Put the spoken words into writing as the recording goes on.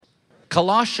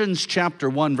Colossians chapter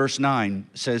 1, verse 9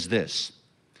 says this,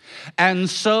 "And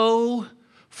so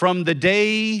from the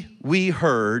day we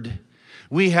heard,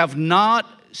 we have not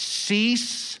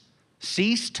ceased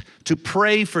to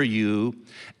pray for you,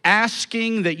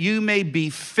 asking that you may be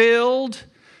filled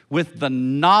with the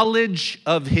knowledge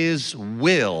of his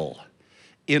will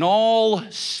in all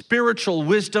spiritual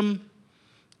wisdom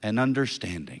and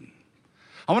understanding."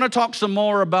 I want to talk some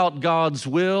more about God's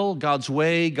will, God's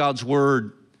way, God's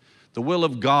word, the will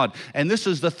of God. And this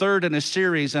is the third in a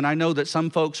series, and I know that some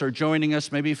folks are joining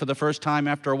us maybe for the first time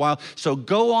after a while. So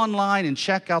go online and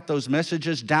check out those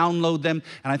messages, download them,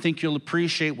 and I think you'll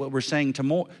appreciate what we're saying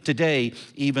today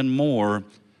even more.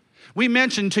 We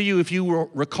mentioned to you, if you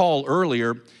recall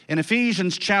earlier, in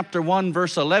Ephesians chapter 1,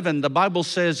 verse 11, the Bible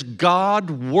says, "God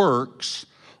works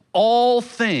all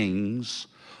things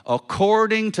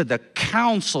according to the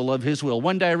counsel of his will."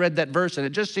 One day I read that verse and it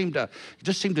just seemed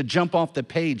to jump off the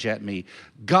page at me.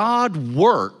 God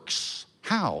works,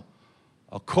 how?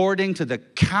 According to the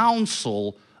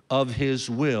counsel of his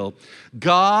will.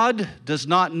 God does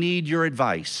not need your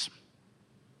advice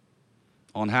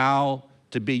on how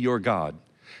to be your God.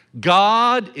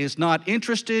 God is not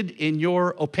interested in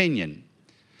your opinion.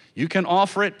 You can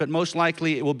offer it, but most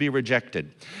likely it will be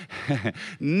rejected.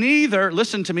 Neither,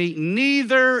 listen to me,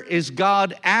 neither is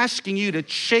God asking you to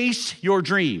chase your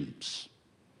dreams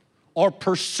or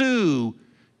pursue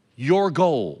your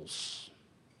goals,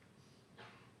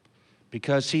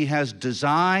 because he has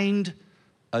designed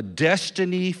a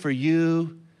destiny for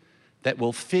you that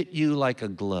will fit you like a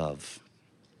glove,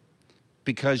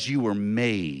 because you were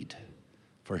made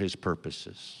for his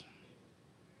purposes.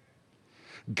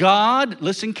 God,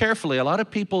 listen carefully, a lot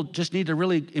of people just need to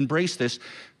really embrace this.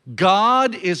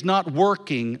 God is not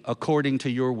working according to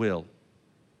your will.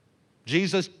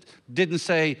 Jesus didn't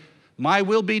say, "My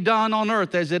will be done on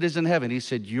earth as it is in heaven." He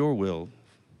said, "Your will."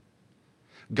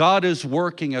 God is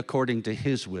working according to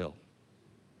his will.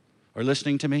 Are you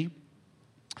listening to me?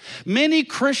 Many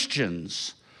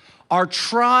Christians are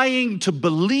trying to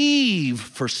believe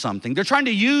for something. They're trying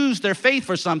to use their faith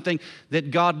for something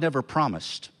that God never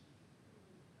promised.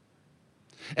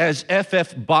 As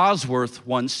F.F. Bosworth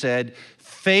once said,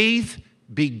 faith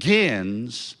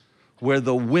begins where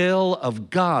the will of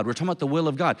God, we're talking about the will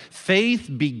of God. Faith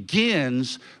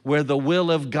begins where the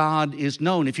will of God is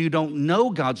known. If you don't know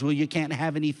God's will, you can't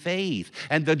have any faith.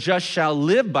 And the just shall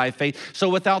live by faith. So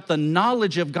without the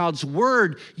knowledge of God's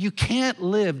word, you can't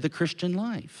live the Christian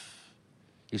life.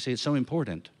 You see, it's so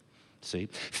important. See,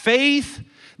 faith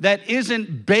that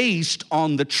isn't based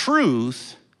on the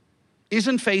truth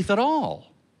isn't faith at all.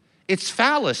 It's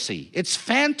fallacy, it's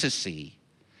fantasy,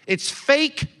 it's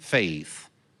fake faith.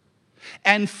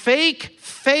 And fake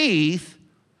faith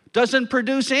doesn't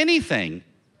produce anything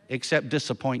except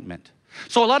disappointment.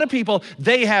 So a lot of people,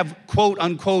 they have, quote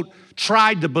unquote,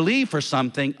 tried to believe for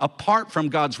something apart from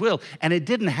God's will, and it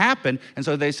didn't happen. And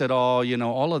so they said, "Oh,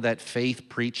 all of that faith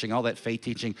preaching, all that faith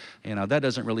teaching, that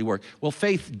doesn't really work." Well,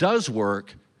 faith does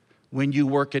work when you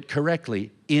work it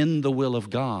correctly in the will of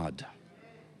God.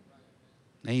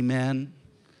 Amen.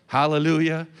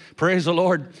 Hallelujah. Praise the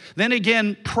Lord. Then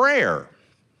again, prayer.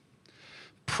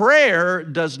 Prayer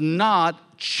does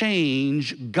not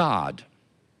change God.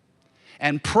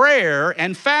 And prayer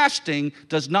and fasting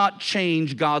does not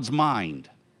change God's mind.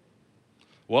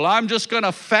 Well, I'm just going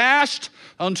to fast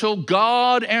until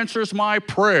God answers my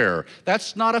prayer.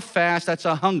 That's not a fast, that's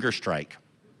a hunger strike.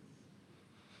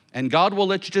 And God will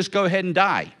let you just go ahead and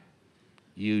die,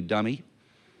 you dummy.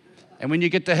 And when you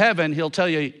get to heaven, he'll tell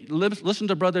you, listen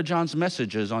to Brother John's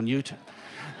messages on YouTube.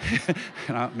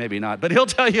 Maybe not, but he'll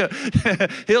tell you,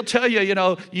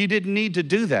 you didn't need to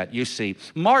do that, you see.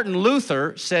 Martin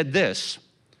Luther said this: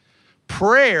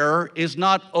 prayer is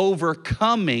not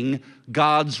overcoming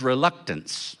God's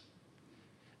reluctance.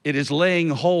 It is laying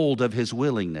hold of his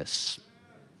willingness.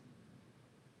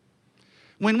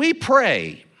 When we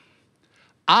pray,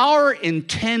 our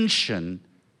intention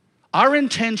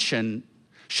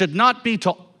should not be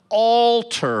to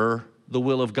alter the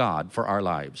will of God for our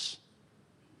lives,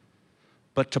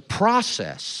 but to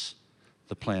process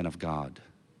the plan of God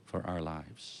for our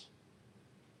lives.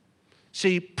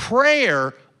 See,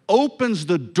 prayer opens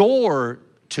the door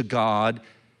to God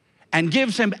and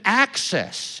gives him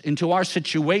access into our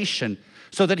situation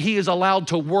so that he is allowed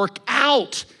to work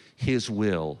out his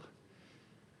will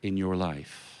in your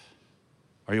life.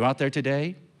 Are you out there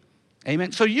today?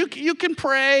 Amen. So you can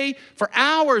pray for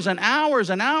hours and hours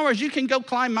and hours. You can go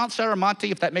climb Mount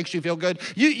Saramati if that makes you feel good.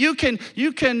 You can,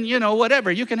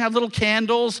 whatever. You can have little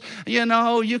candles,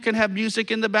 you can have music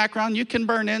in the background. You can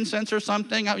burn incense or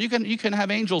something. You can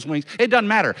have angels' wings. It doesn't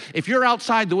matter. If you're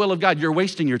outside the will of God, you're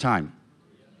wasting your time.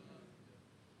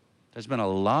 There's been a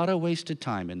lot of wasted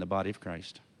time in the body of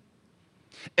Christ.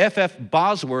 F.F.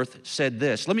 Bosworth said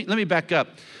this. Let me back up.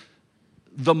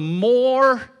 The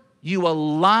more you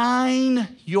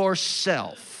align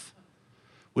yourself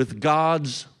with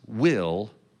God's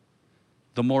will,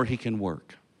 the more he can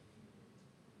work.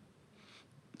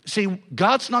 See,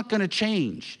 God's not going to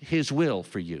change his will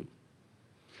for you.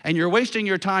 And you're wasting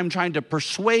your time trying to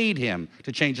persuade him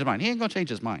to change his mind. He ain't going to change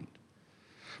his mind.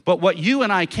 But what you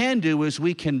and I can do is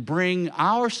we can bring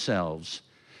ourselves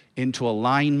into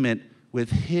alignment with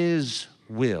his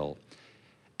will.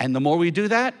 And the more we do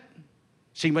that,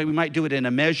 see, we might do it in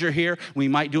a measure here. We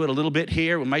might do it a little bit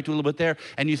here. We might do a little bit there.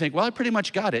 And you think, well, I pretty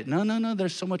much got it. No,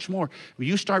 there's so much more. When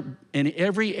you start in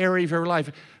every area of your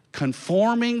life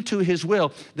conforming to his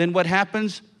will, then what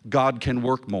happens? God can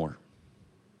work more.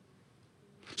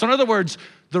 So in other words,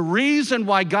 the reason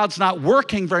why God's not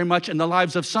working very much in the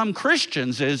lives of some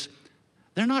Christians is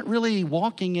they're not really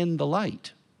walking in the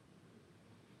light.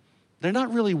 They're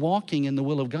not really walking in the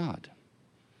will of God.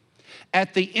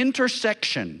 At the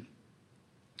intersection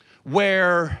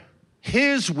where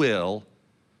his will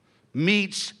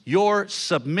meets your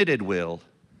submitted will,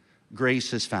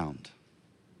 grace is found.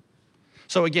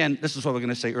 So again, this is what we're going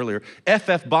to say earlier.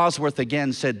 F.F. Bosworth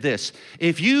again said this: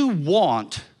 if you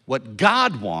want what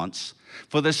God wants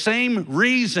for the same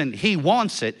reason he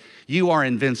wants it, you are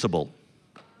invincible.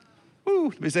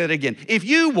 Let me say that again. If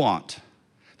you want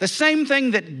the same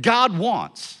thing that God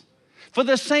wants for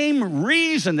the same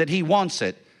reason that he wants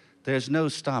it, there's no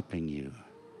stopping you.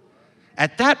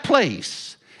 At that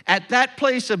place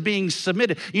of being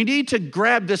submitted, you need to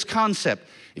grab this concept.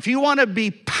 If you want to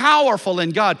be powerful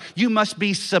in God, you must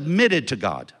be submitted to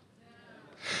God.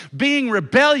 Being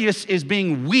rebellious is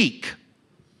being weak.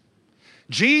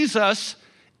 Jesus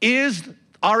is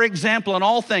our example in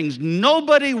all things.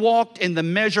 Nobody walked in the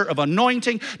measure of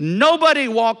anointing. Nobody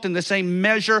walked in the same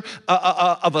measure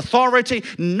of authority.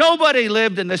 Nobody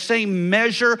lived in the same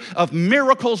measure of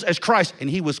miracles as Christ. And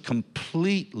he was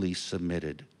completely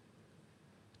submitted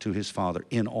to his Father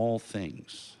in all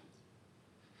things.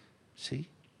 See?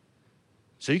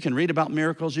 So you can read about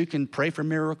miracles. You can pray for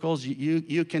miracles.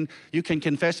 You can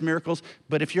confess miracles.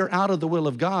 But if you're out of the will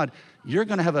of God, you're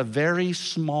going to have a very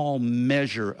small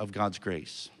measure of God's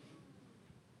grace.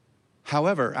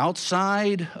 However,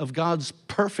 outside of God's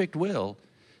perfect will,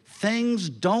 things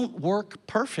don't work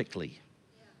perfectly.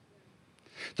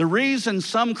 The reason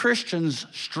some Christians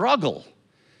struggle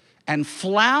and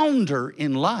flounder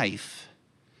in life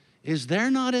is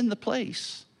they're not in the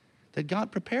place that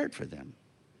God prepared for them.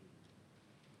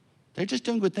 They're just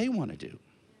doing what they want to do.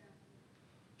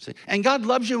 See? And God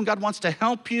loves you and God wants to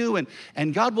help you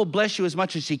and God will bless you as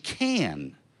much as he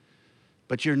can.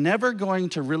 But you're never going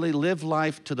to really live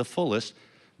life to the fullest,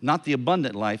 not the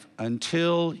abundant life,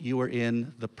 until you are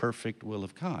in the perfect will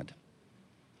of God.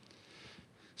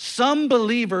 Some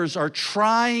believers are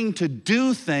trying to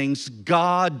do things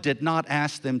God did not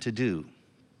ask them to do.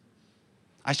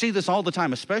 I see this all the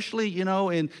time, especially,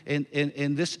 in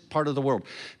this part of the world.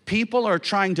 People are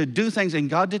trying to do things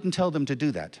and God didn't tell them to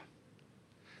do that.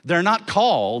 They're not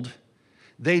called,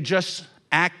 they just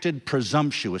acted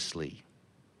presumptuously.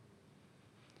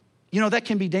 That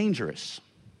can be dangerous.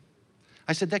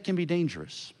 I said that can be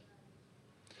dangerous.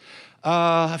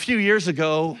 A few years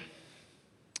ago,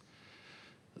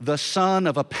 the son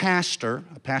of a pastor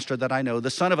that I know,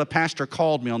 the son of a pastor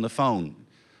called me on the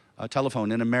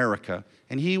telephone in America,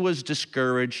 and he was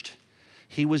discouraged,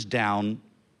 he was down,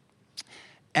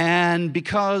 and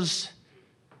because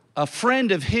a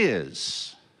friend of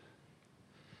his,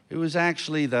 it was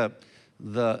actually I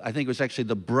think it was actually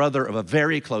the brother of a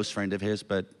very close friend of his,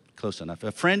 but close enough,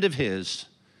 a friend of his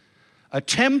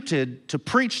attempted to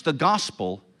preach the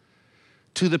gospel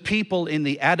to the people in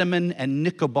the Andaman and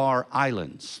Nicobar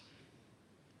Islands,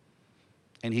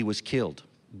 and he was killed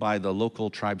by the local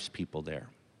tribes people there.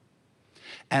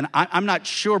 And I'm not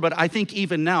sure, but I think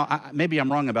even now, maybe I'm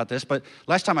wrong about this, but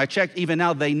last time I checked, even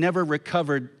now, they never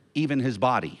recovered even his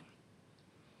body.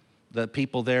 The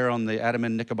people there on the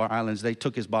Andaman and Nicobar Islands, they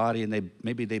took his body and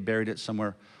maybe they buried it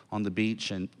somewhere on the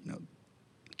beach and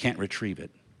can't retrieve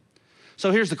it.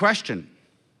 So here's the question.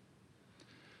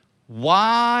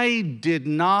 Why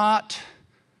didn't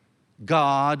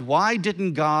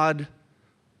God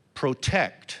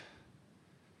protect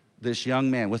this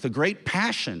young man with a great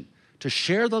passion to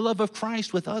share the love of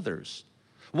Christ with others.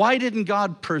 Why didn't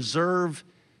God preserve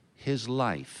his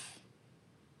life?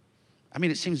 I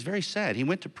mean, it seems very sad. He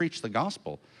went to preach the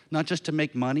gospel, not just to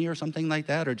make money or something like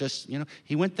that, or just,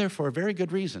 he went there for a very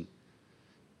good reason.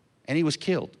 And he was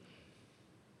killed.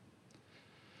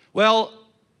 Well,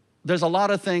 there's a lot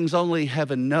of things only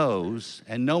heaven knows,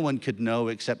 and no one could know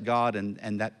except God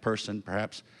and that person,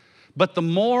 perhaps. But the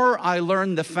more I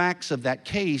learned the facts of that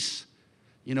case,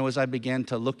 as I began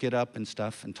to look it up and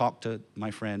stuff and talk to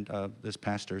my friend, this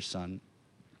pastor's son,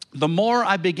 the more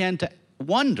I began to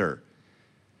wonder,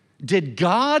 did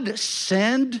God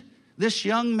send this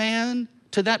young man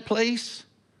to that place?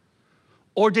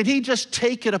 Or did he just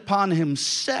take it upon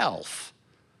himself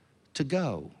to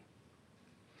go?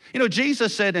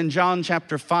 Jesus said in John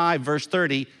chapter 5, verse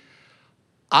 30,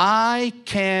 I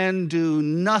can do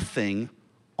nothing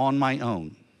on my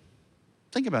own.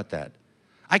 Think about that.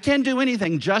 I can't do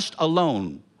anything just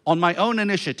alone, on my own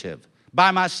initiative,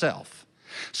 by myself.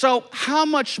 So how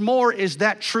much more is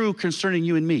that true concerning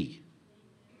you and me?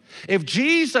 If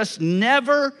Jesus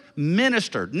never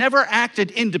ministered, never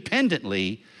acted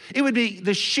independently, it would be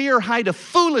the sheer height of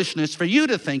foolishness for you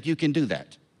to think you can do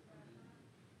that.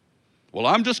 Well,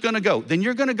 I'm just going to go. Then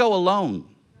you're going to go alone.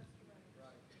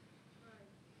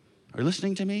 Are you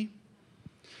listening to me?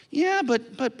 Yeah,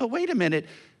 but wait a minute.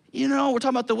 We're talking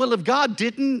about the will of God.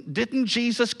 Didn't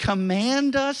Jesus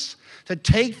command us to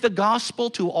take the gospel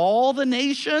to all the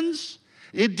nations?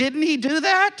 Didn't he do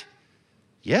that?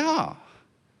 Yeah.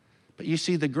 But you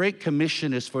see, the Great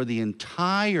Commission is for the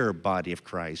entire body of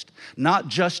Christ, not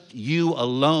just you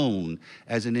alone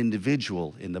as an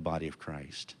individual in the body of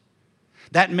Christ.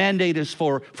 That mandate is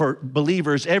for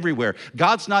believers everywhere.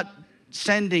 God's not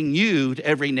sending you to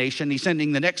every nation. He's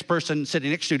sending the next person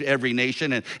sitting next to you to every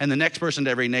nation and the next person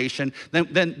to every nation.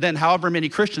 Then however many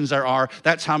Christians there are,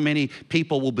 that's how many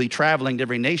people will be traveling to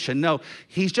every nation. No,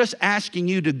 he's just asking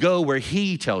you to go where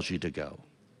he tells you to go.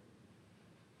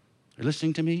 Are you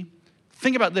listening to me?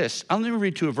 Think about this. Let me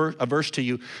read a verse to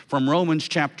you from Romans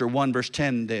chapter 1, verse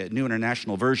 10, the New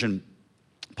International Version.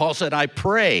 Paul said, I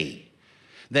pray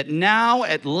that now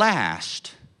at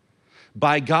last,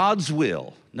 by God's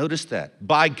will, notice that,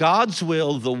 by God's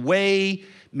will, the way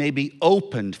may be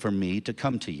opened for me to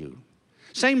come to you.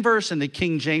 Same verse in the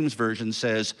King James Version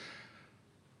says,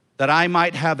 that I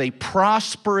might have a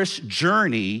prosperous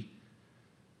journey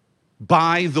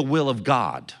by the will of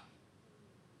God.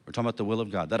 We're talking about the will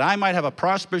of God. That I might have a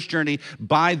prosperous journey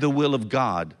by the will of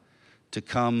God to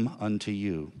come unto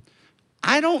you.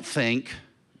 I don't think,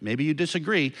 maybe you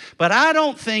disagree, but I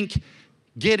don't think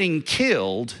getting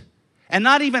killed and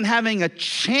not even having a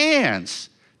chance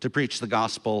to preach the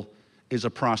gospel is a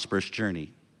prosperous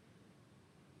journey.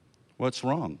 What's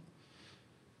wrong?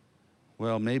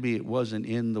 Well, maybe it wasn't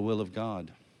in the will of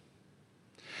God.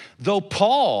 Though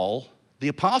Paul, the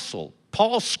apostle,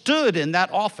 Paul stood in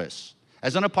that office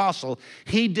as an apostle,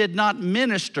 he did not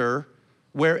minister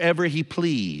wherever he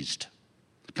pleased.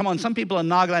 Come on, some people in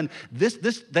Nagaland,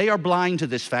 they are blind to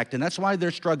this fact, and that's why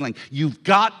they're struggling. You've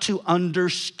got to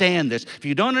understand this. If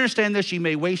you don't understand this, you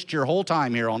may waste your whole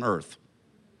time here on earth.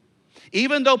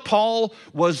 Even though Paul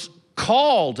was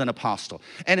called an apostle,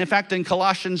 and in fact in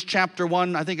Colossians chapter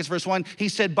 1, I think it's verse 1, he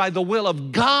said, by the will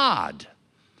of God,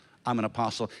 I'm an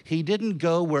apostle. He didn't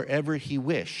go wherever he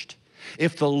wished.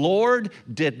 If the Lord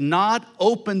did not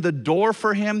open the door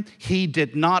for him, he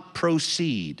did not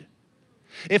proceed.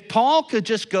 If Paul could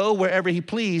just go wherever he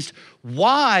pleased,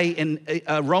 why in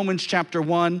Romans chapter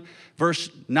 1,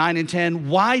 verse 9 and 10,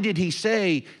 why did he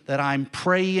say that I'm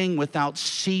praying without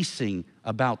ceasing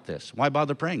about this? Why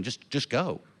bother praying? Just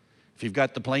go. If you've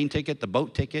got the plane ticket, the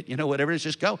boat ticket, whatever it is,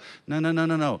 just go.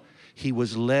 No. He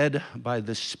was led by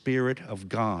the Spirit of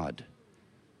God.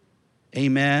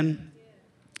 Amen.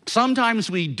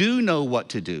 Sometimes we do know what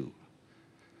to do,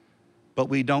 but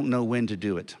we don't know when to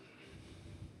do it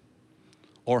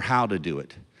or how to do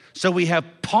it. So we have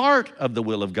part of the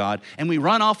will of God, and we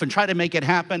run off and try to make it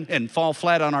happen and fall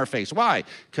flat on our face. Why?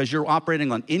 Because you're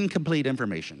operating on incomplete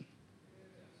information.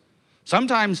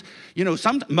 Sometimes,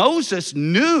 Moses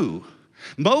knew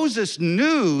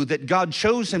that God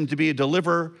chose him to be a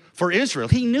deliverer for Israel.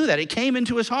 He knew that. It came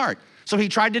into his heart. So he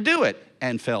tried to do it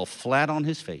and fell flat on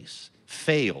his face.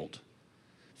 Failed.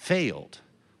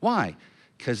 Why?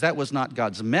 Because that was not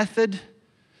God's method,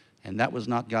 and that was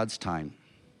not God's time.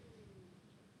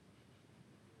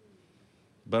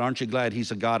 But aren't you glad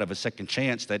he's a God of a second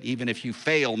chance, that even if you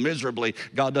fail miserably,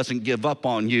 God doesn't give up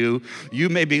on you. You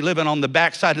may be living on the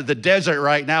backside of the desert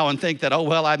right now and think that, oh,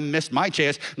 well, I missed my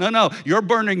chance. No, your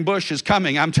burning bush is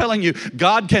coming. I'm telling you,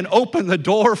 God can open the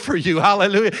door for you.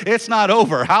 Hallelujah. It's not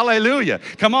over. Hallelujah.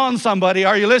 Come on, somebody.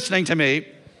 Are you listening to me?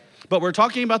 But we're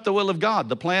talking about the will of God,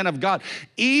 the plan of God.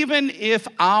 Even if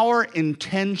our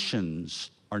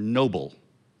intentions are noble,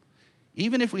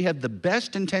 even if we have the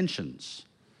best intentions,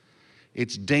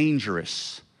 it's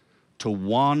dangerous to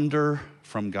wander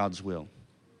from God's will.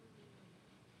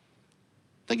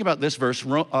 Think about this verse,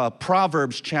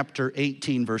 Proverbs chapter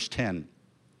 18, verse 10.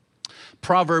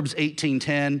 Proverbs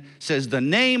 18:10 says, "The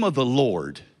name of the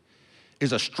Lord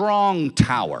is a strong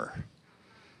tower.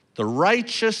 The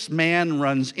righteous man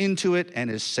runs into it and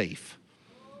is safe."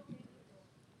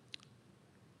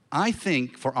 I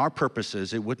think for our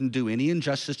purposes, it wouldn't do any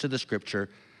injustice to the scripture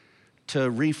to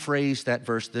rephrase that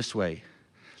verse this way.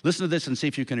 Listen to this and see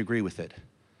if you can agree with it.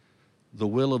 The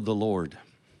will of the Lord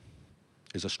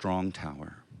is a strong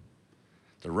tower.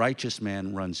 The righteous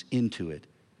man runs into it,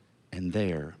 and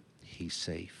there he's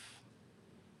safe.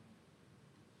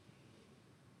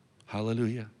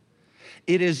 Hallelujah.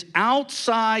 It is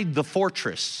outside the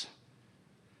fortress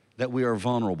that we are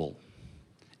vulnerable.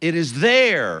 It is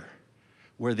there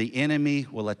where the enemy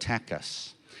will attack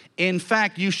us. In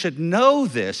fact, you should know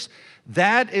this.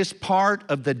 That is part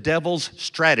of the devil's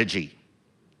strategy,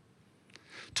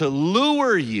 to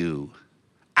lure you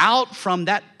out from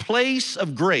that place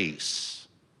of grace,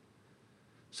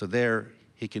 so there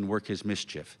he can work his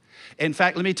mischief. In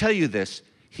fact, let me tell you this.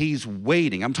 He's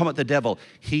waiting. I'm talking about the devil.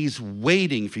 He's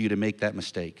waiting for you to make that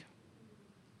mistake.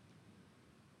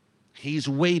 He's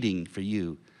waiting for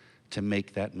you to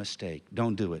make that mistake.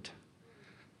 Don't do it.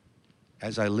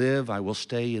 As I live, I will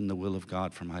stay in the will of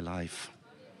God for my life.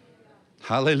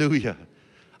 Hallelujah.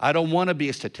 I don't want to be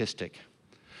a statistic.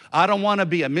 I don't want to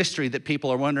be a mystery that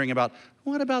people are wondering about.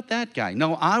 What about that guy?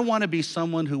 No, I want to be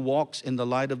someone who walks in the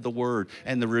light of the Word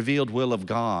and the revealed will of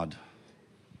God.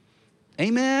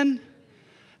 Amen?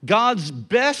 God's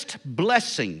best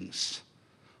blessings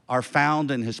are found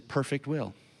in His perfect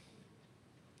will.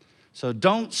 So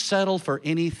don't settle for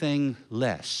anything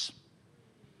less.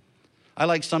 I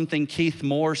like something Keith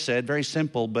Moore said, very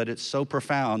simple, but it's so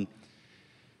profound.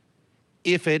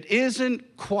 If it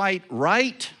isn't quite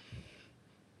right,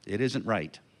 it isn't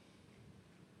right.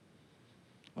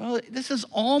 Well, this is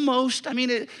almost,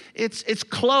 it's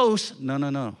close.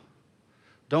 No.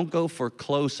 Don't go for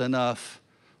close enough,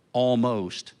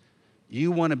 almost.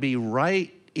 You want to be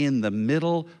right in the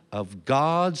middle of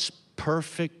God's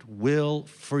perfect will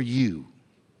for you.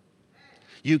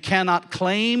 You cannot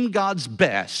claim God's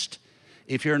best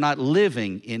if you're not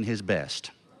living in His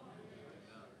best.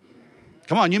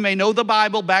 Come on, you may know the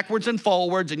Bible backwards and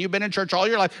forwards, and you've been in church all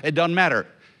your life. It doesn't matter.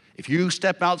 If you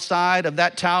step outside of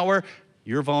that tower,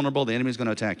 you're vulnerable. The enemy's going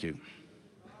to attack you.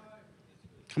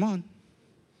 Come on.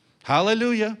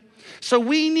 Hallelujah. So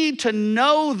we need to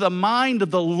know the mind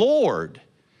of the Lord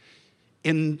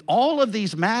in all of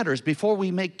these matters before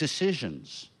we make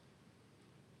decisions.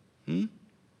 In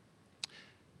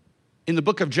the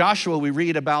book of Joshua, we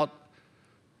read about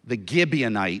the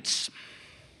Gibeonites.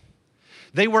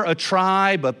 They were a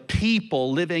tribe of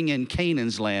people living in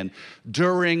Canaan's land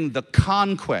during the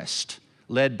conquest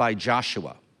led by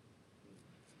Joshua.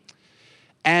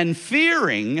 And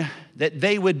fearing that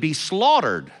they would be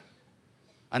slaughtered,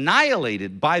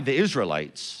 annihilated by the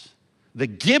Israelites, the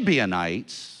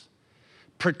Gibeonites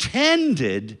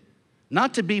pretended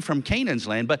not to be from Canaan's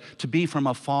land, but to be from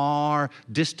a far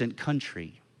distant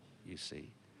country, you see.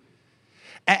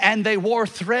 And they wore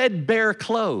threadbare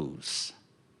clothes,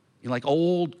 like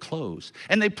old clothes.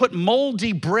 And they put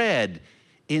moldy bread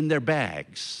in their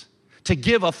bags to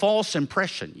give a false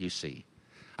impression, you see.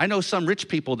 I know some rich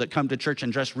people that come to church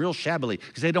and dress real shabbily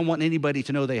because they don't want anybody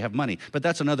to know they have money. But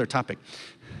that's another topic.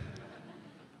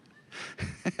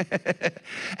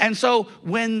 And so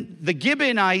when the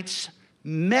Gibeonites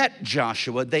met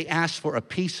Joshua, they asked for a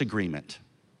peace agreement.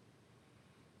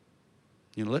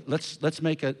 Let's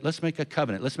make a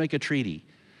covenant. Let's make a treaty.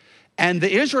 And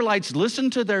the Israelites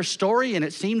listened to their story, and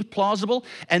it seemed plausible,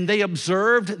 and they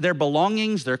observed their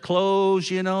belongings, their clothes,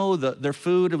 their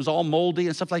food. It was all moldy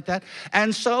and stuff like that.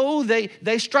 And so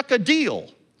they struck a deal.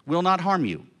 Will not harm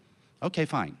you. Okay,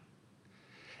 fine.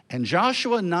 And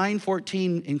Joshua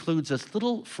 9:14 includes this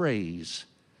little phrase.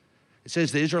 It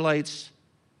says the Israelites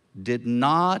did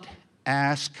not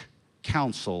ask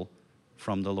counsel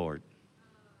from the Lord.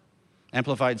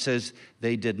 Amplified says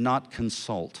they did not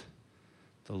consult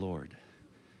the Lord.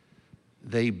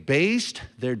 They based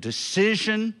their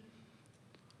decision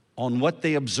on what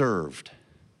they observed.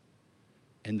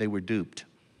 And they were duped.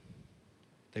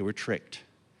 They were tricked.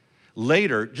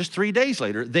 Later, just 3 days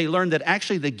later, they learned that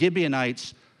actually the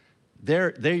Gibeonites,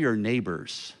 they're your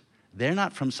neighbors. They're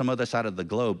not from some other side of the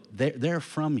globe. They're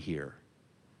from here,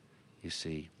 you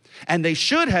see. And they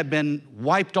should have been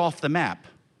wiped off the map,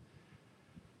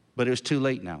 but it was too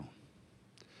late now.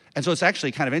 And so it's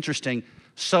actually kind of interesting.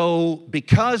 So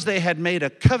because they had made a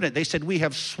covenant, they said, we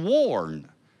have sworn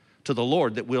to the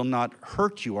Lord that will not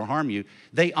hurt you or harm you.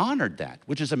 They honored that,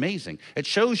 which is amazing. It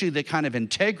shows you the kind of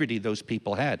integrity those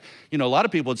people had. You know, a lot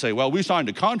of people would say, well, we signed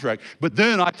a contract, but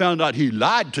then I found out he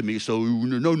lied to me, so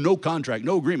no contract,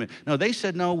 no agreement. No, they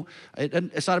said, no,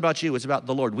 it's not about you, it's about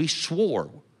the Lord. We swore.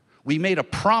 We made a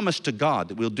promise to God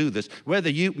that we'll do this.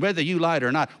 Whether you lied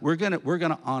or not, we're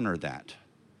gonna honor that.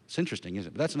 It's interesting,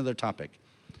 isn't it? But that's another topic.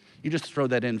 You just throw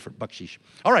that in for bakshish.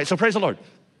 All right, so praise the Lord.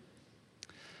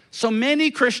 So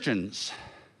many Christians,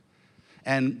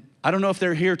 and I don't know if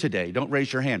they're here today, don't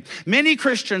raise your hand. Many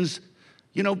Christians,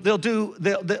 you know,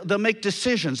 they'll make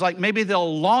decisions, like maybe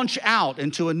they'll launch out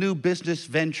into a new business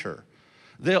venture.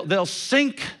 They'll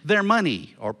sink their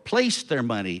money or place their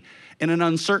money in an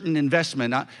uncertain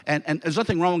investment. And there's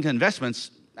nothing wrong with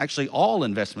investments. Actually, all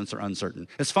investments are uncertain.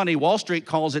 It's funny, Wall Street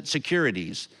calls it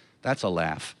securities. That's a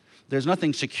laugh. There's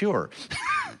nothing secure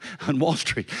on Wall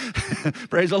Street.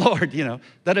 Praise the Lord, you know.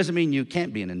 That doesn't mean you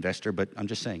can't be an investor, but I'm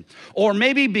just saying. Or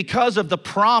maybe because of the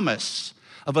promise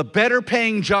of a better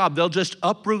paying job, they'll just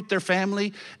uproot their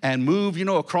family and move, you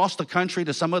know, across the country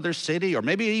to some other city or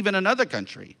maybe even another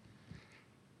country.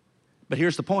 But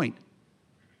here's the point.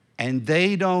 And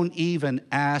they don't even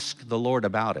ask the Lord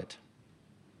about it.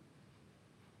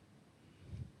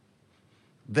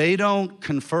 They don't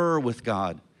confer with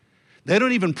God. They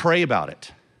don't even pray about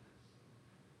it.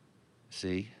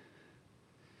 See?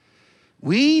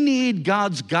 We need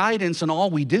God's guidance in all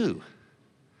we do,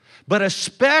 but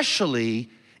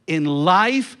especially in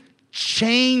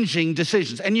life-changing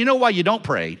decisions. And you know why you don't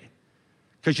pray?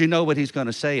 Because you know what he's going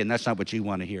to say, and that's not what you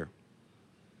want to hear.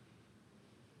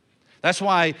 That's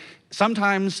why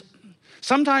sometimes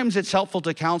it's helpful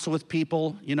to counsel with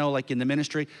people, you know, like in the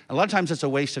ministry. A lot of times it's a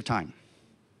waste of time.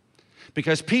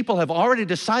 Because people have already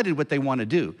decided what they want to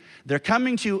do. They're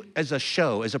coming to you as a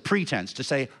show, as a pretense to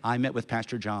say, I met with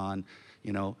Pastor John,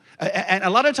 you know. And a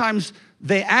lot of times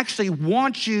they actually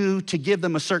want you to give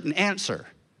them a certain answer.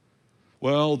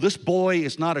 Well, this boy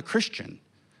is not a Christian,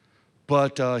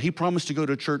 but he promised to go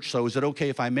to church, so is it okay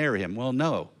if I marry him? Well,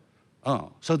 no.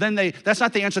 Oh, so then that's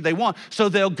not the answer they want. So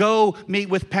they'll go meet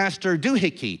with Pastor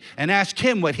Doohickey and ask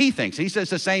him what he thinks. He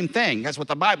says the same thing. That's what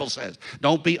the Bible says.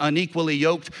 Don't be unequally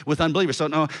yoked with unbelievers.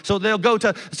 So they'll go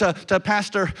to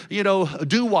Pastor, you know,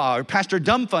 Doo-Wah or Pastor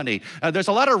Dumbfunny. There's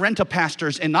a lot of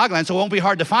rent-a-pastors in Nagaland, so it won't be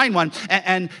hard to find one.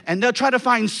 And they'll try to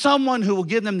find someone who will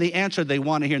give them the answer they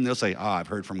want to hear, and they'll say, I've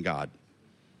heard from God.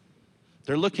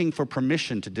 They're looking for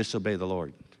permission to disobey the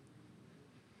Lord.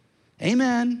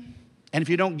 Amen. And if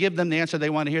you don't give them the answer they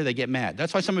want to hear, they get mad.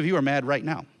 That's why some of you are mad right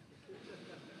now.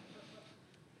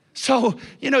 So,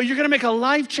 you know, you're going to make a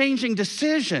life-changing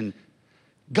decision.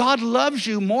 God loves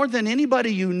you more than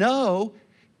anybody you know.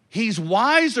 He's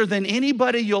wiser than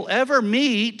anybody you'll ever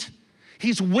meet.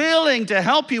 He's willing to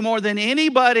help you more than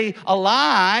anybody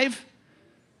alive.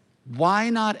 Why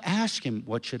not ask him,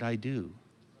 what should I do?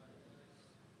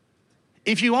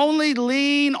 If you only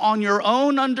lean on your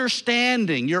own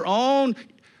understanding,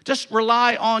 just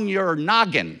rely on your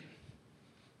noggin.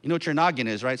 You know what your noggin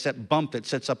is, right? It's that bump that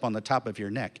sits up on the top of your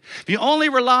neck. If you only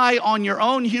rely on your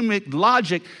own human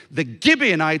logic, the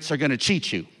Gibeonites are going to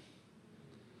cheat you.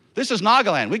 This is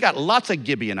Nagaland. We got lots of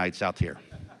Gibeonites out here.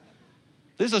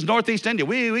 This is Northeast India.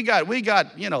 We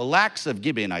got, you know, lakhs of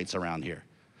Gibeonites around here.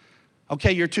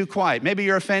 Okay, you're too quiet. Maybe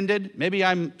you're offended. Maybe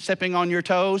I'm stepping on your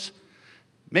toes.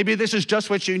 Maybe this is just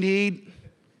what you need.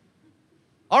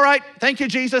 All right, thank you,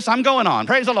 Jesus. I'm going on.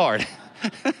 Praise the Lord.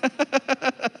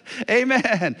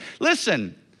 Amen.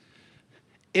 Listen,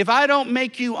 if I don't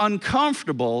make you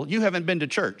uncomfortable, you haven't been to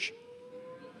church.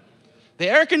 The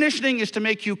air conditioning is to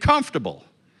make you comfortable.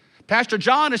 Pastor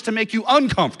John is to make you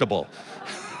uncomfortable.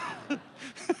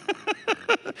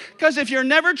 Because if you're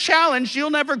never challenged, you'll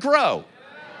never grow.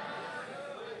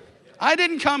 I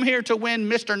didn't come here to win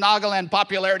Mr. Nagaland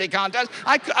popularity contest.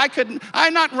 I couldn't.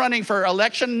 I'm not running for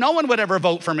election. No one would ever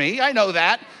vote for me. I know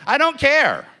that. I don't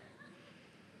care.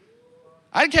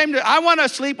 I want to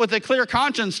sleep with a clear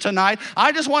conscience tonight.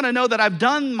 I just want to know that I've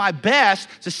done my best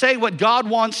to say what God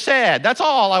once said. That's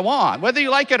all I want. Whether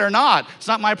you like it or not, it's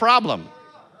not my problem.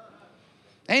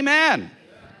 Amen.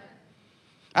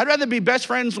 I'd rather be best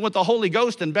friends with the Holy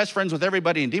Ghost than best friends with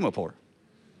everybody in Dimapur.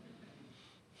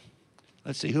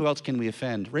 Let's see, who else can we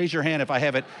offend? Raise your hand if I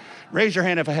haven't. Raise your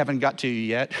hand if I haven't got to you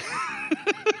yet.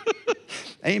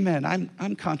 Amen.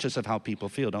 I'm conscious of how people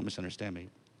feel. Don't misunderstand me.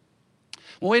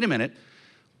 Well, wait a minute.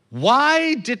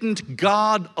 Why didn't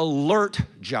God alert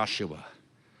Joshua?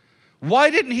 Why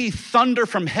didn't he thunder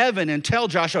from heaven and tell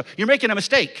Joshua, you're making a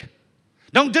mistake.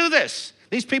 Don't do this.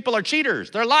 These people are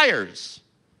cheaters. They're liars.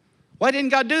 Why didn't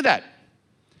God do that?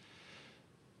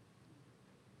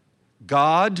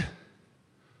 God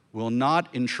will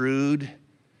not intrude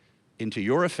into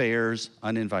your affairs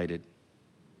uninvited.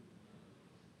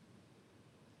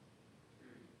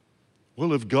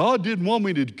 Well, if God didn't want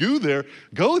me to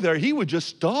go there, he would just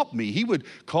stop me. He would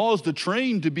cause the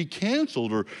train to be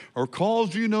canceled or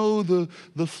cause, the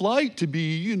flight to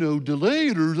be,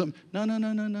 delayed or something.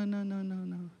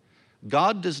 No.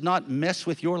 God does not mess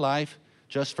with your life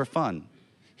just for fun.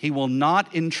 He will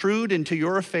not intrude into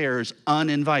your affairs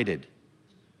uninvited.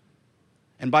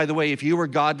 And by the way, if you were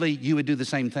godly, you would do the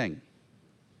same thing.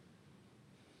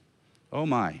 Oh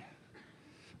my.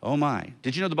 Oh my.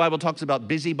 Did you know the Bible talks about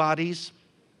busybodies,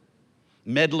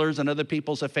 meddlers in other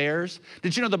people's affairs?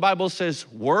 Did you know the Bible says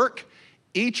work,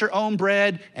 eat your own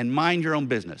bread, and mind your own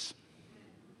business?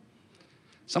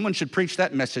 Someone should preach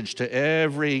that message to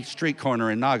every street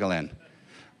corner in Nagaland.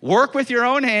 Work with your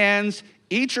own hands,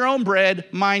 eat your own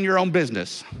bread, mind your own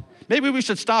business. Maybe we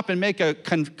should stop and make a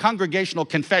congregational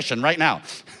confession right now.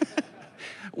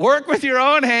 Work with your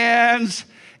own hands,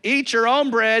 eat your own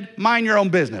bread, mind your own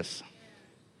business.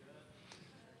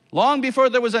 Long before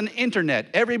there was an internet,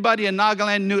 everybody in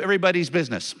Nagaland knew everybody's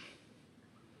business.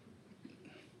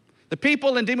 The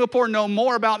people in Dimapur know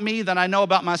more about me than I know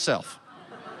about myself.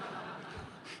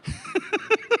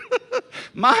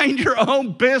 Mind your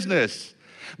own business.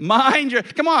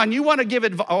 Come on, you want to give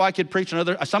advice. Oh, I could preach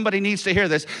somebody needs to hear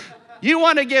this. You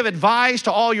want to give advice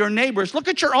to all your neighbors. Look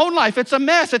at your own life. It's a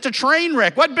mess. It's a train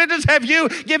wreck. What business have you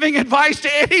giving advice to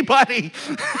anybody?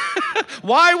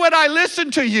 Why would I listen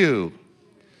to you?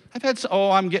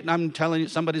 I'm telling you,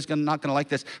 somebody's not going to like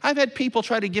this. I've had people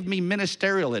try to give me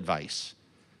ministerial advice.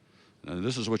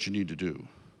 This is what you need to do.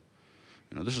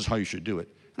 This is how you should do it.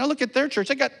 And I look at their church.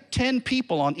 They got 10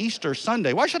 people on Easter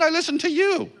Sunday. Why should I listen to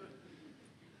you?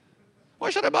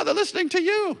 Why should I bother listening to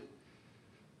you?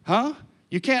 Huh?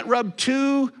 You can't rub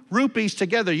 2 rupees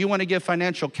together. You want to give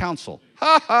financial counsel.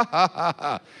 Ha, ha, ha, ha,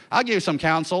 ha. I'll give you some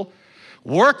counsel.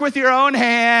 Work with your own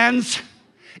hands,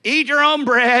 eat your own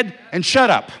bread, and shut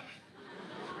up.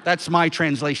 That's my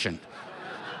translation.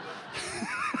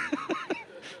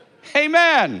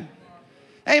 Amen.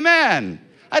 Amen.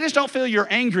 I just don't feel you're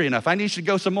angry enough. I need you to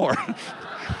go some more.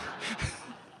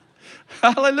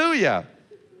 Hallelujah.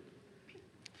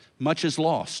 Much is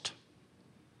lost.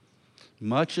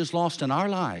 Much is lost in our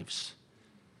lives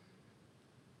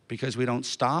because we don't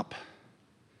stop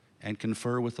and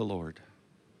confer with the Lord.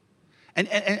 And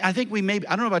I think I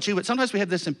don't know about you, but sometimes we have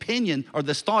this opinion or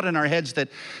this thought in our heads that,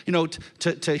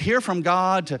 to hear from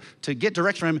God, to get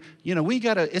direction from Him,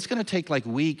 it's going to take like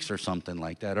weeks or something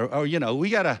like that.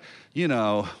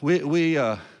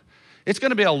 It's going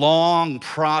to be a long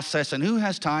process, and who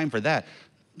has time for that?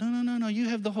 No. You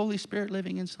have the Holy Spirit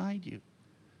living inside you.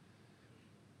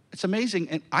 It's amazing.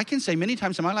 And I can say many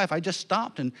times in my life, I just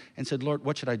stopped and said, Lord,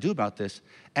 what should I do about this?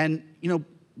 And,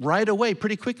 right away,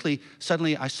 pretty quickly,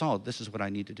 suddenly I saw this is what I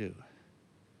need to do.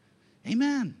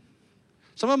 Amen.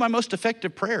 Some of my most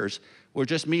effective prayers were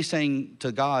just me saying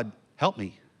to God, help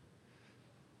me.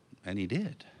 And He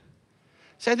did.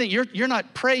 See, I think you're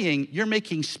not praying, you're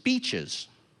making speeches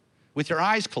with your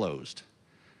eyes closed.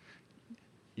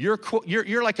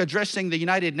 You're like addressing the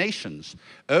United Nations.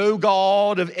 Oh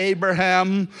God of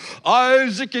Abraham,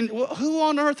 Isaac, and who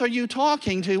on earth are you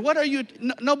talking to? What are you?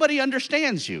 Nobody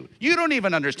understands you. You don't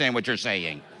even understand what you're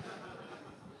saying.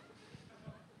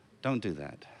 Don't do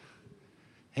that.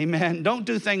 Amen. Don't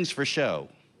do things for show.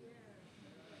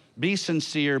 Be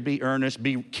sincere, be earnest,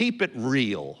 keep it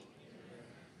real.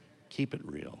 Keep it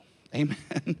real.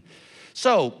 Amen.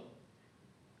 So,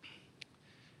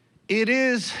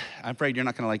 I'm afraid you're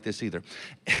not going to like this either.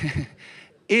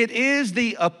 It is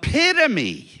the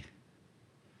epitome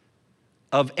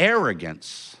of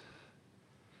arrogance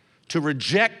to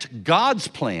reject God's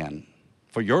plan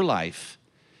for your life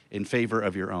in favor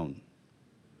of your own.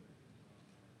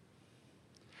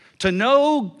 To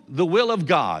know the will of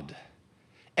God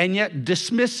and yet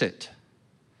dismiss it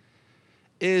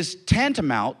is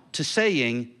tantamount to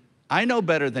saying, I know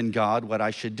better than God what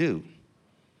I should do.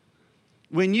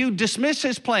 When you dismiss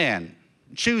His plan,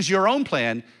 choose your own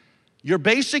plan, you're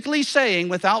basically saying,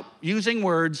 without using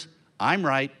words, I'm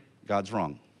right, God's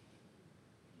wrong.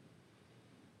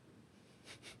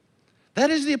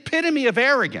 That is the epitome of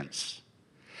arrogance.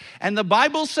 And the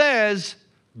Bible says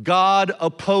God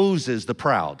opposes the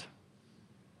proud.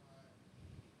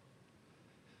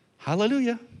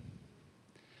 Hallelujah.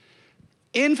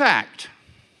 In fact,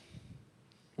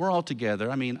 we're all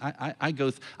together. I mean,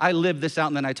 I live this out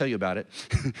and then I tell you about it.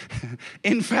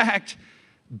 In fact,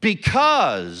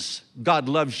 because God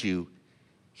loves you,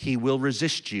 he will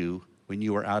resist you when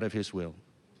you are out of his will.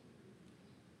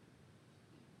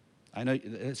 I know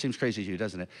it seems crazy to you,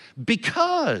 doesn't it?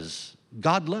 Because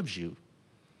God loves you,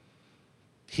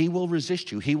 he will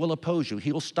resist you. He will oppose you.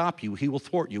 He will stop you. He will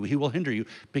thwart you. He will hinder you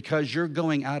because you're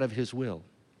going out of his will.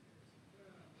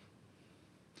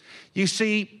 You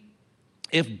see,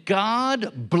 if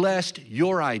God blessed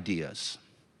your ideas,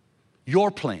 your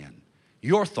plan,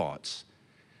 your thoughts,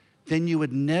 then you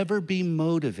would never be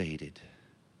motivated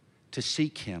to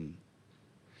seek him.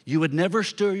 You would never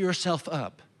stir yourself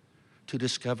up to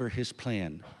discover his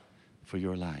plan for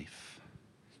your life.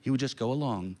 You would just go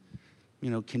along,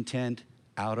 content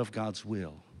out of God's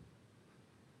will.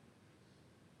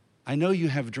 I know you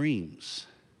have dreams.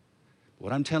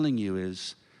 What I'm telling you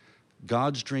is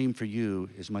God's dream for you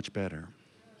is much better.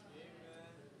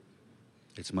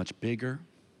 It's much bigger.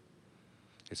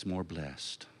 It's more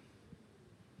blessed.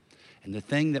 And the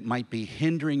thing that might be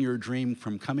hindering your dream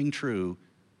from coming true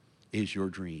is your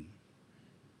dream.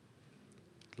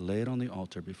 Lay it on the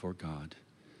altar before God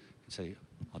and say,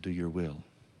 I'll do your will.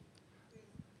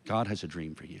 God has a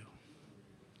dream for you.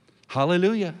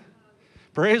 Hallelujah.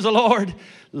 Praise the Lord.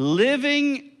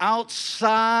 Living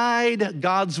outside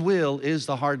God's will is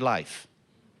the hard life.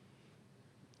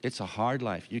 It's a hard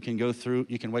life. You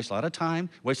can waste a lot of time,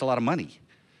 waste a lot of money,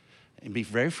 and be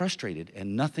very frustrated,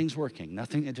 and nothing's working.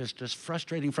 Nothing, just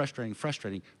frustrating.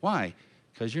 Why?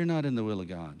 Because you're not in the will of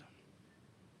God.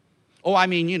 Oh, I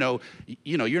mean,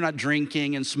 you're not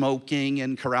drinking and smoking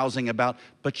and carousing about,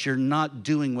 but you're not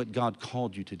doing what God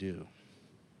called you to do.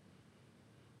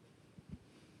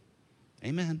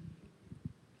 Amen.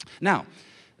 Now,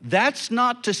 that's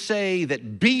not to say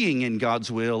that being in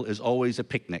God's will is always a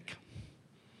picnic.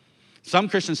 Some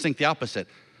Christians think the opposite.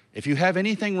 If you have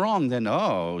anything wrong, then,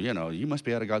 you must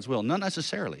be out of God's will. Not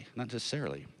necessarily.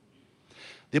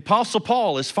 The Apostle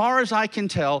Paul, as far as I can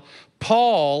tell,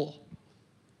 Paul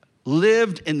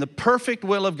lived in the perfect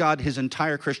will of God his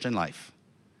entire Christian life.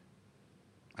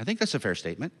 I think that's a fair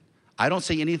statement. I don't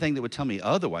see anything that would tell me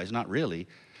otherwise, not really.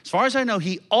 As far as I know,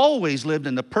 he always lived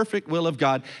in the perfect will of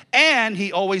God, and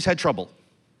he always had trouble.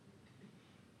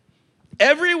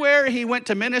 Everywhere he went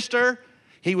to minister,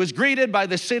 he was greeted by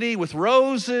the city with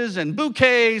roses and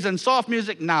bouquets and soft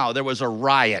music. Now, there was a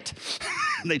riot.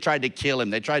 They tried to kill him.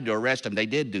 They tried to arrest him. They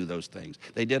did do those things.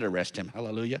 They did arrest him.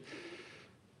 Hallelujah.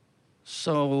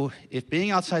 So if being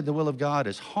outside the will of God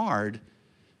is hard,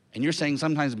 and you're saying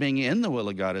sometimes being in the will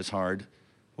of God is hard,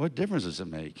 what difference does it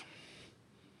make?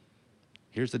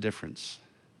 Here's the difference.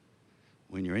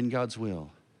 When you're in God's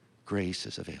will, grace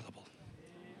is available.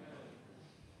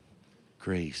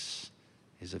 Grace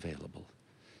is available.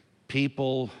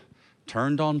 People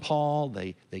turned on Paul.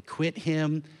 They quit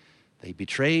him. They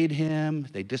betrayed him.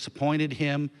 They disappointed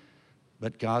him.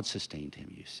 But God sustained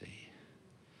him, you see.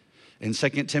 In 2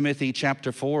 Timothy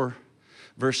chapter 4,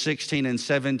 verse 16 and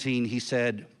 17, he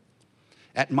said,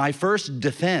 "At my first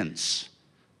defense,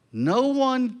 no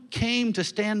one came to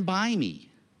stand by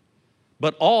me,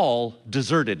 but all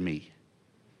deserted me."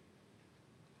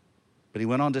 But he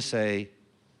went on to say,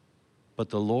 "But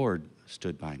the Lord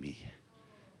stood by me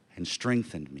and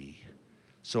strengthened me,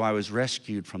 so I was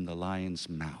rescued from the lion's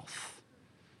mouth."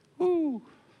 Woo!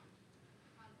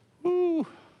 Woo!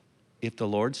 If the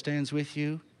Lord stands with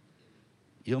you,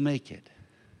 you'll make it.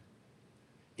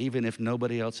 Even if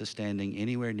nobody else is standing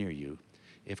anywhere near you.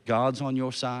 If God's on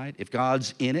your side, if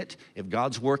God's in it, if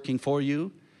God's working for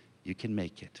you, you can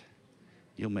make it.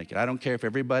 You'll make it. I don't care if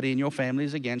everybody in your family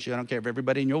is against you. I don't care if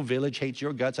everybody in your village hates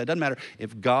your guts. It doesn't matter.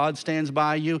 If God stands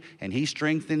by you and he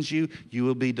strengthens you, you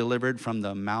will be delivered from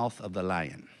the mouth of the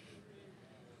lion.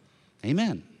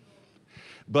 Amen.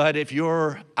 But if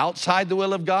you're outside the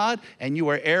will of God and you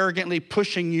are arrogantly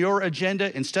pushing your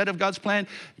agenda instead of God's plan,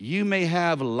 you may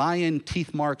have lion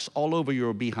teeth marks all over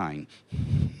your behind.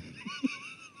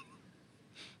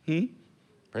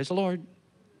 Praise the Lord.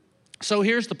 So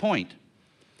here's the point.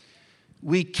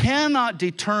 We cannot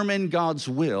determine God's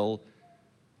will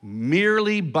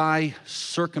merely by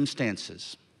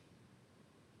circumstances.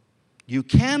 You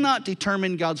cannot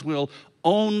determine God's will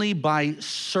only by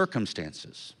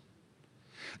circumstances.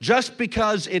 Just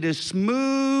because it is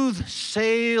smooth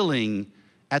sailing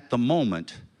at the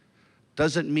moment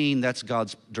doesn't mean that's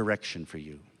God's direction for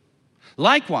you.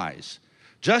 Likewise,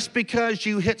 just because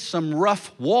you hit some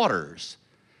rough waters,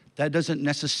 that doesn't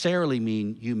necessarily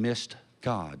mean you missed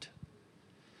God.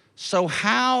 So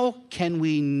how can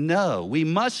we know? We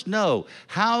must know.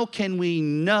 How can we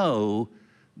know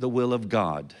the will of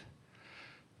God?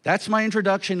 That's my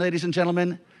introduction, ladies and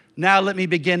gentlemen. Now let me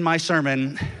begin my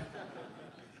sermon.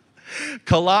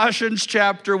 Colossians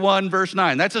chapter 1, verse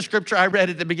 9. That's a scripture I read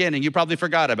at the beginning. You probably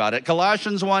forgot about it.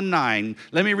 Colossians 1:9.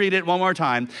 Let me read it one more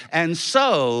time. And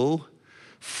so,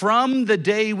 from the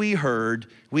day we heard,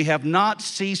 we have not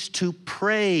ceased to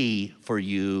pray for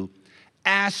you,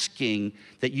 asking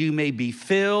that you may be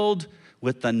filled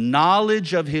with the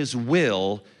knowledge of his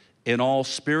will in all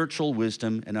spiritual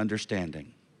wisdom and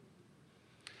understanding.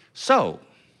 So,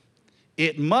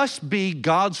 it must be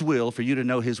God's will for you to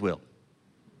know his will.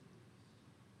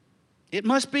 It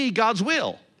must be God's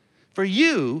will for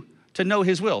you to know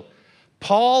his will.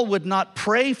 Paul would not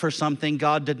pray for something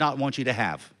God did not want you to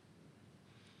have.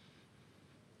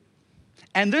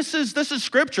 And this is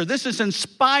scripture. This is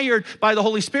inspired by the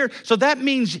Holy Spirit. So that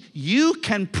means you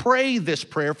can pray this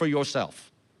prayer for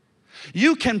yourself.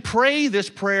 You can pray this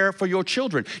prayer for your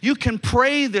children. You can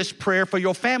pray this prayer for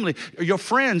your family, or your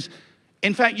friends.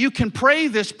 In fact, you can pray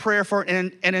this prayer for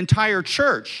an entire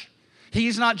church.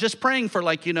 He's not just praying for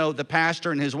the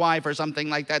pastor and his wife or something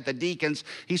like that, the deacons.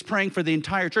 He's praying for the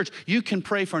entire church. You can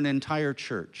pray for an entire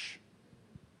church.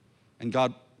 And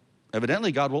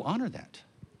evidently God will honor that.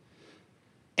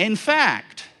 In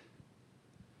fact,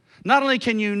 not only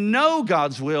can you know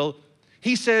God's will,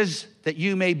 he says that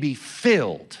you may be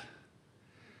filled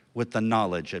with the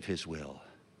knowledge of his will.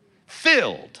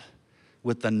 Filled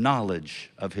with the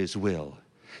knowledge of his will.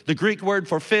 The Greek word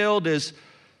for filled is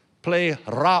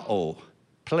plerao,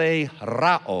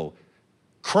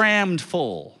 crammed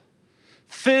full,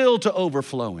 filled to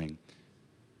overflowing.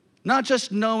 Not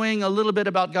just knowing a little bit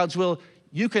about God's will,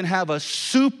 you can have a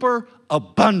super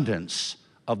abundance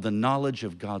of the knowledge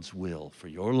of God's will for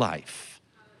your life.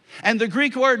 And the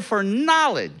Greek word for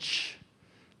knowledge,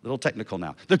 a little technical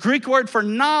now. The Greek word for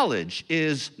knowledge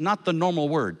is not the normal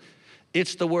word.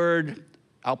 It's the word,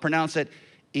 I'll pronounce it,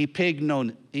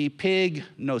 epignosis.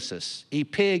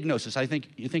 Epignosis.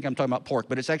 You think I'm talking about pork,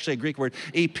 but it's actually a Greek word,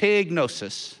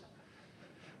 epignosis.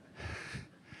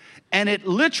 And it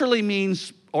literally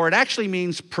means, or it actually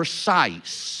means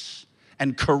precise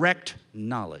and correct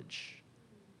knowledge.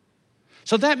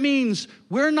 So that means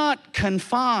we're not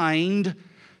confined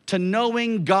to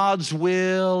knowing God's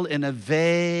will in a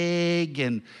vague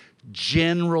and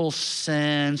general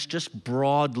sense, just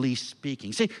broadly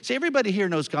speaking. See, everybody here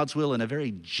knows God's will in a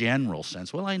very general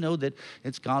sense. Well, I know that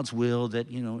it's God's will that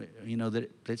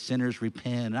that sinners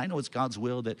repent. I know it's God's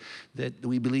will that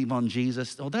we believe on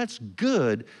Jesus. Oh, that's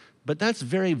good, but that's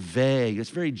very vague. It's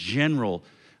very general.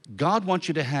 God wants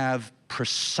you to have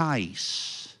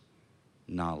precise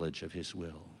knowledge of his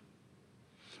will.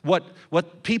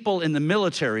 What people in the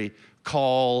military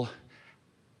call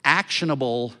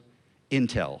actionable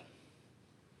intel.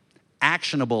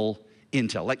 Actionable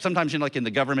intel. Like sometimes, like in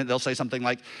the government, they'll say something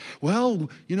like, well,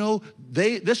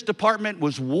 this department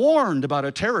was warned about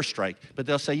a terror strike. But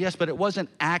they'll say, yes, but it wasn't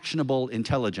actionable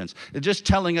intelligence. It's just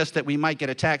telling us that we might get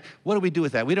attacked. What do we do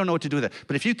with that? We don't know what to do with that.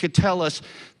 But if you could tell us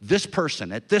this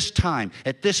person at this time,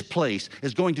 at this place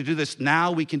is going to do this,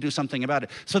 now we can do something about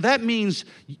it. So that means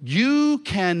you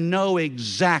can know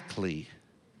exactly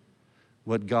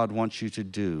what God wants you to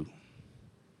do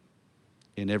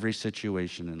in every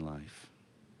situation in life.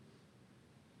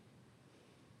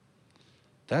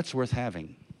 That's worth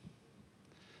having.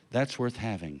 That's worth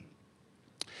having.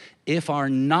 If our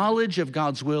knowledge of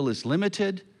God's will is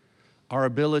limited, our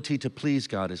ability to please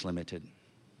God is limited.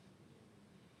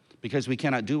 Because we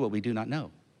cannot do what we do not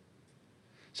know.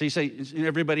 So you say,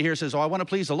 everybody here says, oh, I want to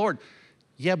please the Lord.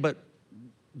 Yeah, but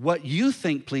what you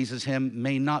think pleases him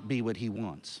may not be what he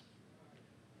wants.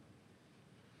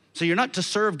 So you're not to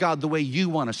serve God the way you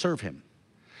want to serve him.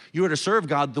 You are to serve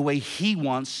God the way he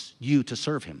wants you to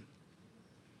serve him.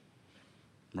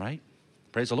 Right?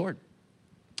 Praise the Lord.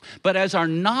 But as our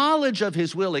knowledge of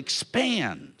his will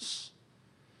expands,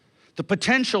 the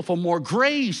potential for more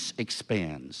grace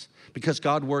expands because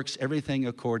God works everything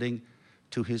according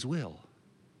to his will.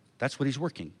 That's what he's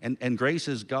working. And grace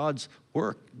is God's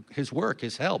work,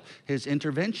 his help, his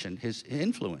intervention, his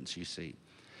influence, you see.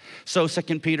 So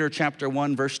 2 Peter chapter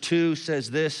 1, verse 2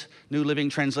 says this, New Living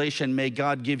Translation, may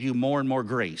God give you more and more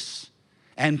grace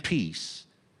and peace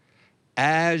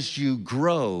as you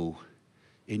grow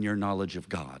in your knowledge of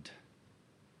God.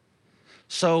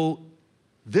 So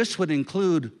this would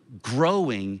include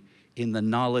growing in the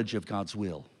knowledge of God's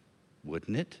will,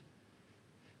 wouldn't it?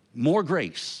 More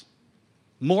grace,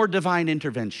 more divine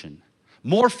intervention,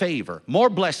 more favor, more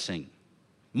blessing,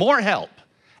 more help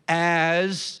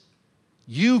as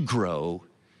you grow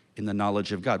in the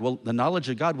knowledge of God. Well, the knowledge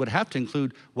of God would have to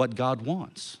include what God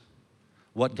wants,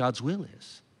 what God's will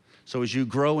is. So as you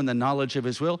grow in the knowledge of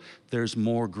his will, there's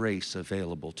more grace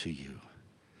available to you.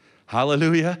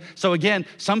 Hallelujah. So again,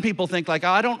 some people think like,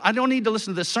 I don't need to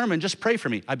listen to this sermon, just pray for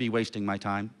me. I'd be wasting my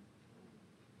time.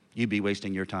 You'd be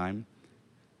wasting your time.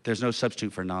 There's no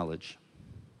substitute for knowledge.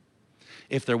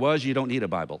 If there was, you don't need a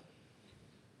Bible.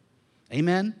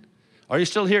 Amen? Are you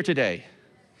still here today?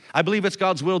 I believe it's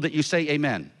God's will that you say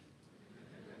amen.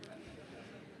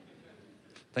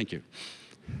 Thank you.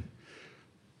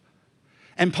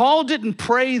 And Paul didn't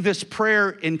pray this prayer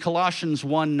in Colossians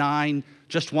 1:9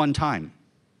 just one time.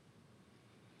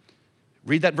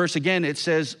 Read that verse again. It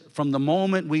says, from the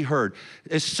moment we heard.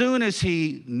 As soon as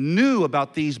he knew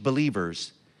about these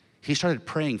believers, he started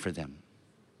praying for them.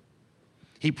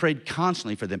 He prayed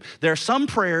constantly for them. There are some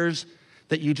prayers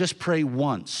that you just pray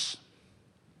once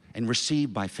and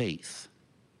receive by faith.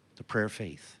 The prayer of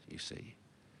faith, you see.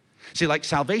 See, like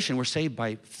salvation, we're saved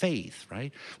by faith,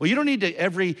 right? Well, you don't need to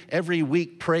every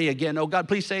week pray again, oh, God,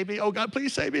 please save me. Oh, God,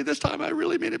 please save me. This time I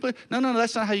really mean it. No,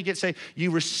 that's not how you get saved.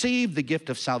 You receive the gift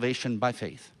of salvation by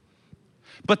faith.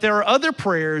 But there are other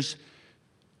prayers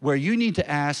where you need to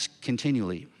ask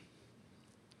continually,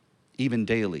 even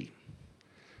daily.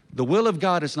 The will of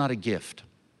God is not a gift.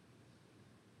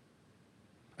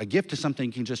 A gift is something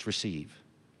you can just receive.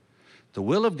 The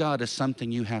will of God is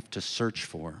something you have to search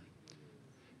for.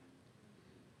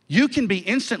 You can be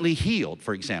instantly healed,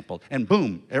 for example, and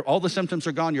boom, all the symptoms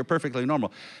are gone, you're perfectly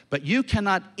normal. But you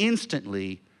cannot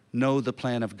instantly know the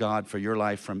plan of God for your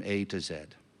life from A to Z.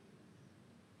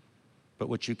 But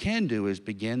what you can do is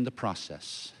begin the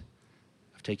process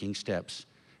of taking steps,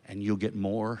 and you'll get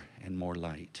more and more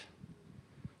light.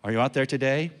 Are you out there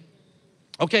today?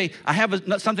 Okay, I have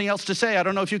something else to say. I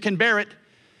don't know if you can bear it.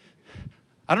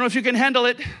 I don't know if you can handle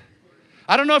it.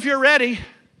 I don't know if you're ready.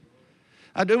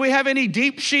 Do we have any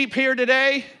deep sheep here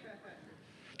today?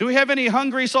 Do we have any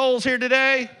hungry souls here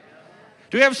today?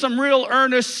 Do we have some real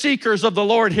earnest seekers of the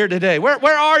Lord here today?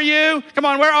 Where are you? Come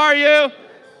on, where are you?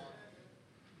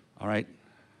 All right.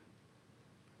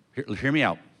 Hear me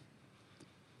out.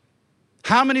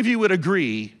 How many of you would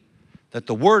agree that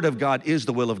the Word of God is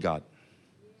the will of God?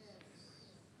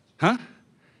 Huh?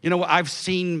 You know, I've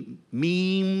seen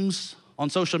memes on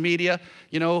social media,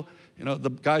 you know,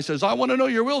 the guy says, I want to know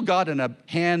your will, God, and a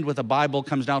hand with a Bible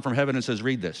comes down from heaven and says,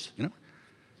 read this, you know?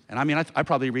 And I mean, I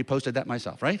probably reposted that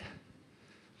myself, right?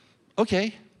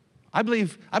 Okay, I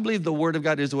believe the Word of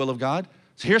God is the will of God.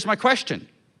 So here's my question.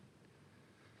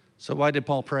 So why did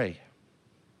Paul pray?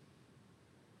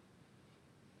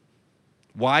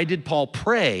 Why did Paul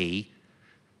pray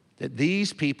that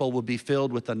these people would be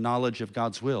filled with the knowledge of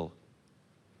God's will?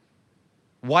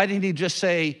 Why didn't he just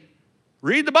say,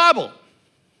 read the Bible?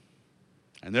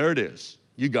 And there it is.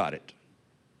 You got it.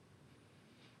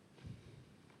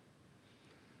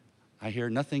 I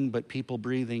hear nothing but people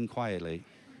breathing quietly.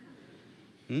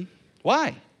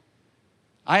 Why?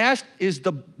 I asked, is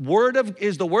the word of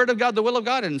God the will of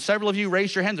God? And several of you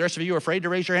raised your hand. The rest of you are afraid to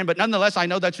raise your hand. But nonetheless, I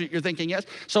know that's what you're thinking, yes.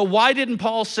 So why didn't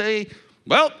Paul say,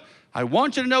 well, I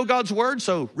want you to know God's word,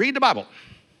 so read the Bible?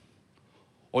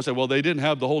 Or say, well, they didn't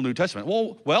have the whole New Testament.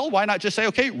 Well, why not just say,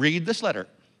 okay, read this letter?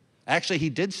 Actually, he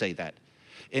did say that.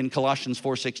 In Colossians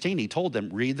 4:16, he told them,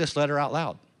 read this letter out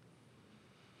loud.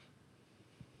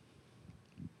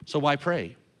 So why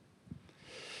pray?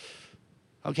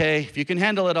 Okay, if you can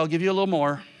handle it, I'll give you a little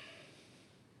more.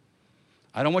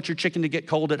 I don't want your chicken to get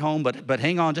cold at home, but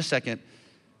hang on just a second.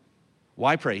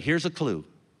 Why pray? Here's a clue.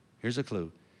 Here's a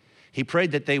clue. He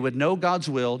prayed that they would know God's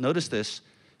will, notice this,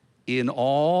 in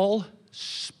all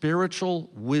spiritual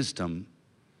wisdom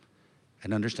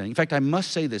and understanding. In fact, I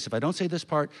must say this. If I don't say this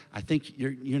part, I think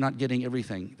you're not getting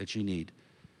everything that you need.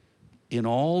 In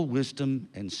all wisdom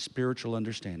and spiritual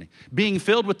understanding. Being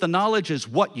filled with the knowledge is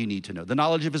what you need to know. The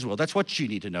knowledge of his will. That's what you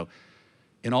need to know.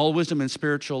 In all wisdom and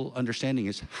spiritual understanding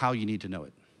is how you need to know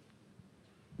it.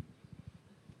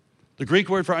 The Greek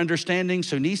word for understanding,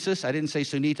 sunesis, I didn't say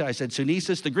sunita, I said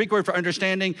sunesis. The Greek word for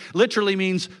understanding literally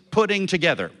means putting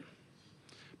together.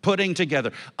 Putting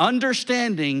together.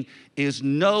 Understanding is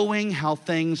knowing how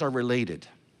things are related.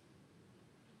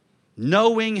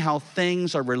 Knowing how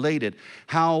things are related.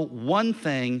 How one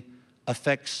thing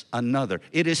affects another.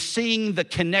 It is seeing the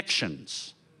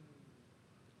connections.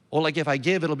 Or like if I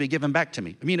give, it'll be given back to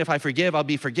me. I mean, if I forgive, I'll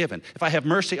be forgiven. If I have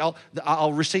mercy,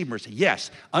 I'll receive mercy.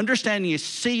 Yes, understanding is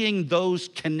seeing those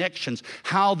connections.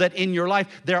 How that in your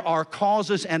life there are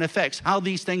causes and effects. How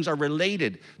these things are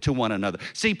related to one another.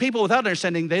 See, people without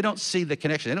understanding, they don't see the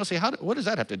connection. They don't see, what does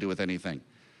that have to do with anything?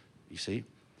 You see?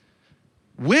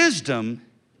 Wisdom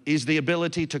is the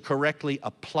ability to correctly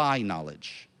apply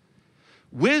knowledge.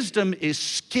 Wisdom is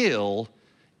skill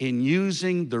in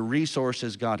using the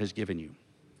resources God has given you.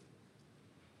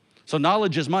 So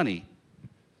knowledge is money.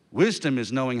 Wisdom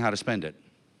is knowing how to spend it.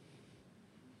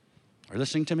 Are you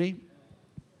listening to me?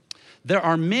 There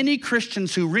are many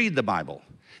Christians who read the Bible.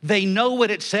 They know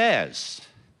what it says,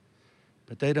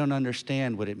 but they don't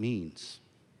understand what it means.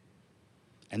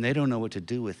 And they don't know what to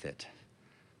do with it.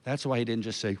 That's why he didn't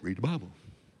just say, read the Bible.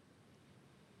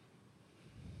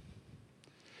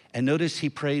 And notice he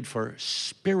prayed for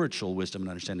spiritual wisdom and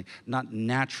understanding, not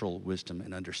natural wisdom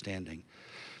and understanding.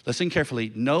 Listen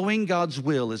carefully. Knowing God's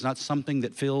will is not something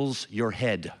that fills your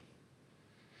head.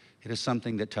 It is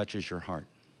something that touches your heart.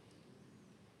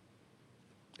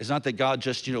 It's not that God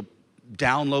just,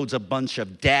 downloads a bunch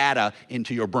of data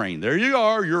into your brain. There you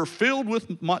are. You're filled with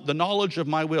the knowledge of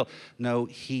my will. No,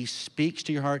 he speaks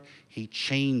to your heart. He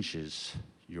changes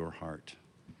your heart.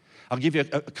 I'll give you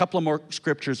a couple of more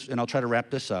scriptures, and I'll try to wrap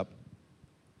this up.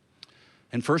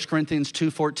 In 1 Corinthians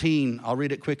 2:14, I'll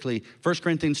read it quickly. 1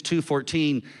 Corinthians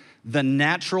 2:14, the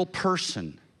natural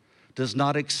person does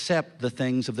not accept the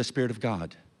things of the Spirit of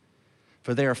God,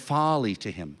 for they are folly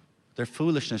to him. They're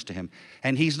foolishness to him.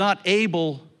 And he's not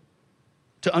able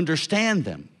to understand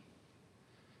them.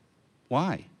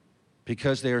 Why?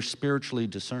 Because they are spiritually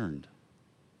discerned.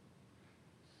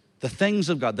 The things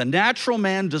of God. The natural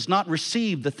man does not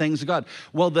receive the things of God.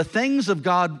 Well, the things of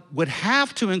God would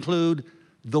have to include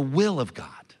the will of God,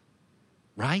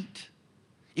 right?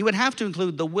 It would have to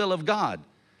include the will of God.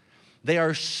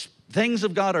 Things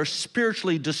of God are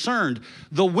spiritually discerned.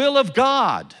 The will of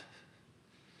God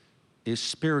is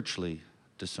spiritually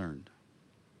discerned.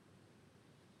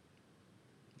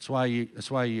 That's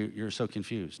why you're so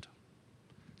confused.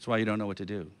 That's why you don't know what to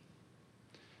do.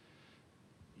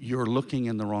 You're looking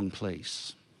in the wrong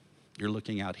place. You're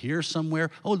looking out here somewhere.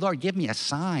 Oh, Lord, give me a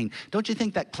sign. Don't you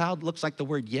think that cloud looks like the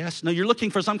word yes? No, you're looking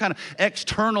for some kind of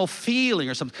external feeling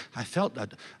or something. I felt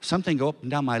something go up and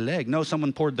down my leg. No,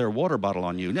 someone poured their water bottle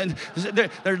on you.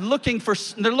 They're looking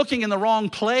in the wrong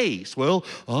place. Well,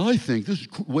 I think this is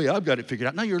the way I've got it figured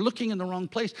out. No, you're looking in the wrong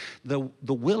place. The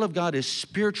will of God is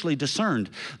spiritually discerned.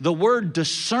 The word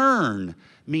discern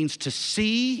means to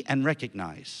see and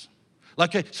recognize.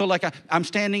 I'm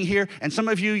standing here, and some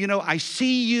of you, I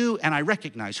see you, and I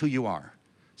recognize who you are.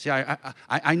 See,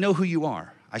 I know who you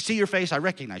are. I see your face, I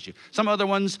recognize you. Some other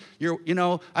ones,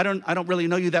 I don't really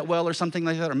know you that well or something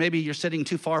like that, or maybe you're sitting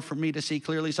too far for me to see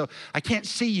clearly, so I can't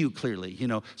see you clearly,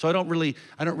 so I don't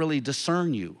really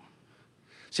discern you.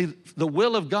 See, the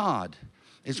will of God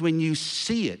is when you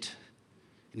see it,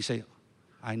 and you say,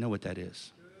 I know what that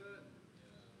is.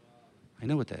 I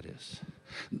know what that is.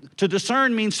 To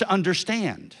discern means to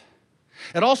understand.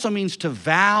 It also means to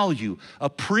value,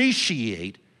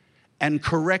 appreciate, and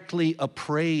correctly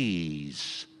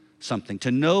appraise something,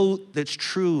 to know its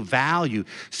true value.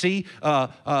 See,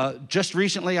 just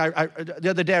recently, the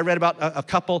other day I read about a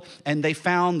couple, and they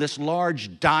found this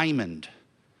large diamond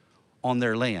on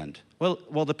their land.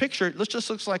 Well, the picture just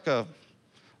looks like a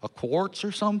quartz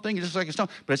or something. It looks like a stone,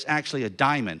 but it's actually a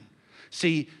diamond.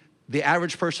 See, the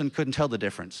average person couldn't tell the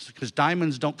difference because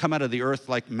diamonds don't come out of the earth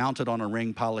like mounted on a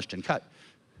ring, polished and cut.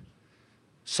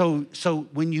 So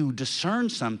when you discern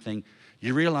something,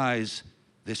 you realize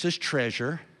this is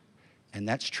treasure and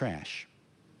that's trash.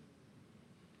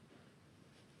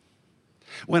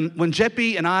 When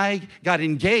Jeppy and I got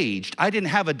engaged, I didn't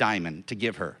have a diamond to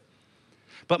give her.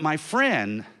 But my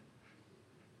friend,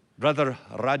 Brother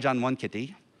Rajan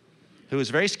Wankiti, who was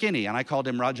very skinny, and I called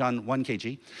him Rajan 1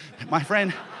 kg. My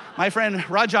friend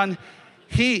Rajan,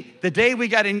 the day we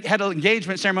had an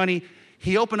engagement ceremony,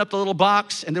 he opened up the little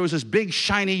box, and there was this big,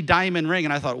 shiny diamond ring,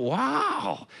 and I thought,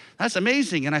 wow, that's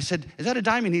amazing. And I said, is that a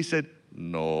diamond? He said,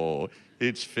 no,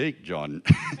 it's fake, John.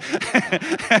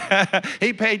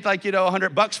 He paid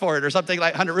 $100 for it or something,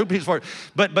 like 100 rupees for it.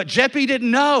 But Jeppy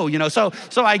didn't know, so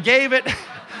I gave it.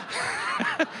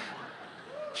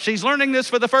 She's learning this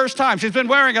for the first time. She's been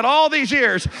wearing it all these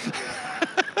years.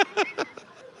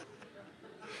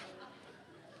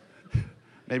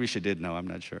 Maybe she did know, I'm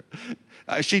not sure.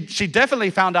 She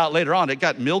definitely found out later on. It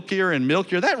got milkier and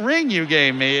milkier. That ring you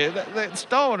gave me, that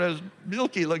stone is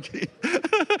milky looking.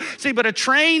 See, but a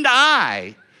trained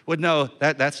eye would know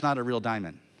that's not a real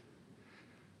diamond.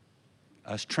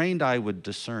 A trained eye would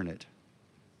discern it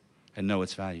and know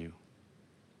its value.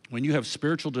 When you have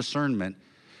spiritual discernment,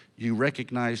 you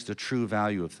recognize the true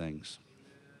value of things.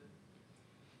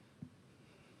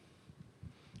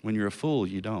 When you're a fool,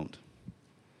 you don't.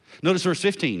 Notice verse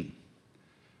 15,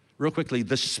 real quickly.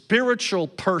 The spiritual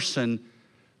person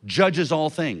judges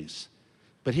all things.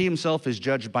 but he himself is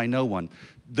judged by no one.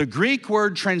 The Greek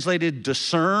word translated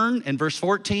discern in verse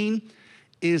 14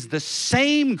 is the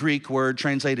same Greek word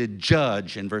translated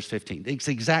judge in verse 15. It's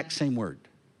the exact same word.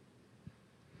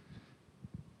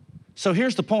 So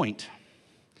here's the point.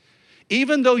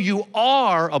 Even though you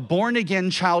are a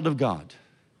born-again child of God,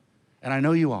 and I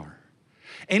know you are,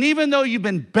 and even though you've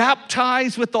been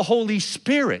baptized with the Holy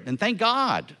Spirit, and thank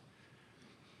God,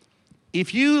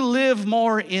 if you live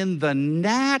more in the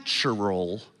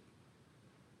natural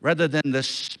rather than the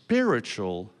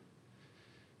spiritual,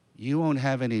 you won't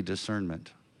have any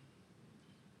discernment.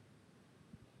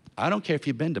 I don't care if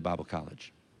you've been to Bible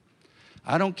college.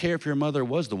 I don't care if your mother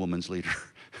was the woman's leader.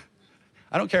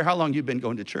 I don't care how long you've been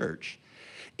going to church.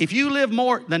 If you live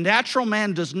more, the natural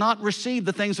man does not receive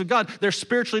the things of God. They're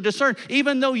spiritually discerned.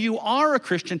 Even though you are a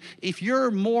Christian, if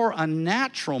you're more a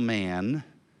natural man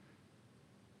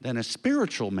than a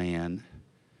spiritual man,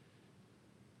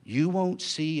 you won't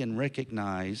see and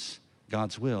recognize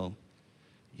God's will.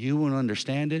 You won't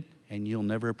understand it, and you'll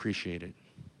never appreciate it.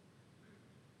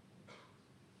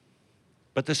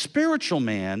 But the spiritual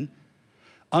man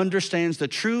understands the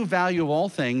true value of all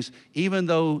things, even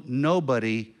though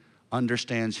nobody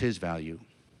understands his value.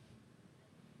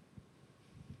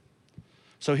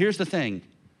 So here's the thing.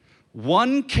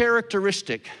 One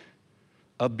characteristic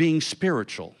of being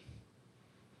spiritual.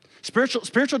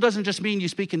 Spiritual doesn't just mean you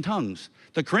speak in tongues.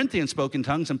 The Corinthians spoke in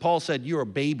tongues, and Paul said, you are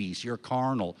babies, you're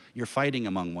carnal, you're fighting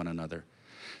among one another.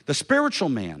 The spiritual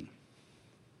man,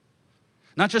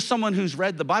 not just someone who's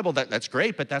read the Bible, that's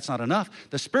great, but that's not enough.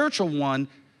 The spiritual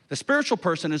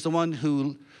person is the one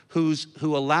who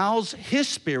allows his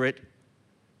spirit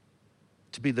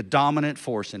to be the dominant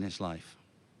force in his life.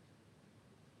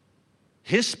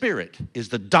 His spirit is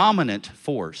the dominant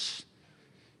force.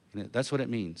 And that's what it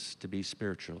means to be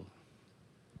spiritual.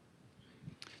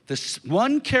 This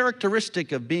one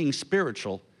characteristic of being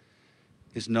spiritual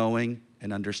is knowing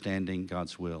and understanding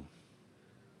God's will.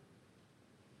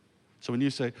 So when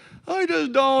you say, I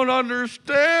just don't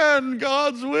understand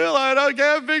God's will, I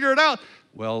can't figure it out.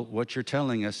 Well, what you're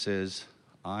telling us is,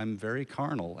 I'm very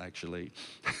carnal, actually.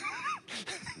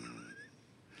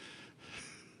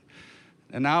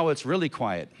 And now it's really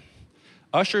quiet.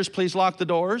 Ushers, please lock the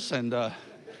doors and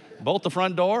bolt the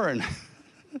front door. And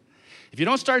if you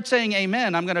don't start saying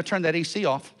amen, I'm going to turn that AC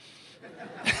off.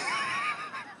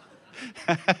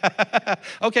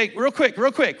 Okay, real quick.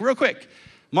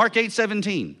 Mark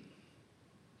 8:17.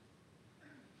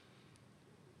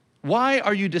 Why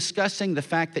are you discussing the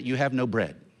fact that you have no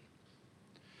bread?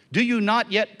 Do you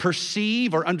not yet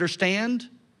perceive or understand?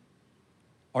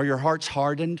 Are your hearts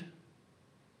hardened?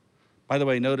 By the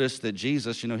way, notice that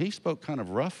Jesus, he spoke kind of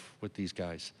rough with these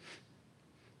guys.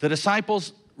 The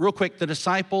disciples, real quick,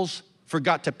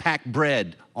 forgot to pack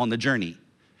bread on the journey.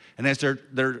 And as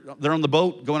they're on the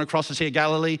boat going across the Sea of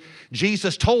Galilee,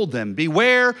 Jesus told them,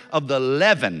 beware of the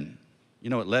leaven. You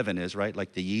know what leaven is, right?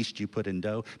 Like the yeast you put in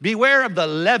dough. Beware of the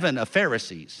leaven of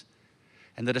Pharisees.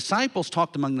 And the disciples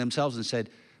talked among themselves and said,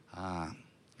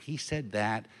 he said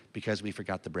that because we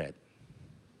forgot the bread.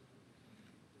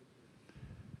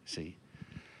 See,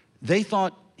 they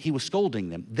thought he was scolding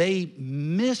them. They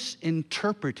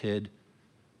misinterpreted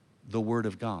the Word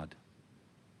of God.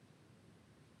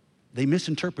 They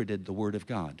misinterpreted the Word of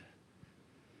God.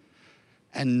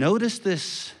 And notice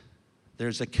this,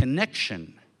 there's a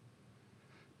connection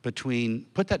between,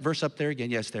 put that verse up there again,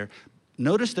 yes, there.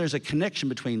 Notice there's a connection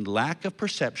between lack of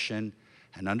perception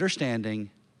and understanding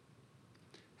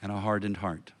and a hardened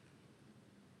heart.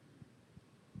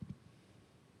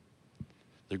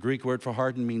 The Greek word for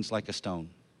hardened means like a stone.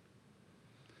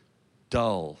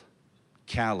 Dull,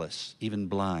 callous, even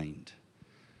blind.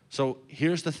 So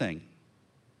here's the thing.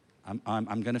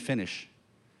 I'm going to finish.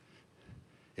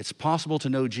 It's possible to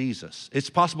know Jesus. It's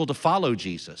possible to follow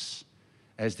Jesus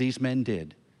as these men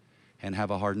did and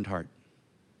have a hardened heart.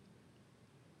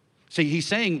 See, he's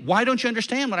saying, why don't you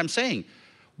understand what I'm saying?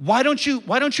 Why don't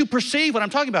you perceive what I'm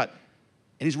talking about?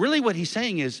 And what he's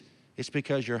saying is, it's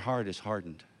because your heart is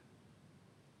hardened.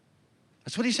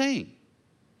 That's what he's saying.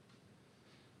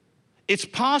 It's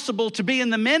possible to be in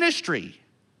the ministry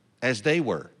as they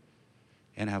were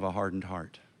and have a hardened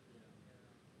heart.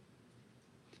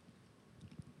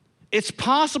 It's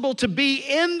possible to be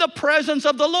in the presence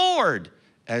of the Lord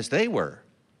as they were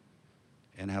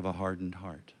and have a hardened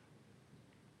heart.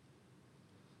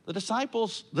 The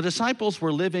disciples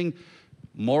were living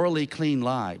morally clean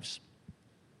lives,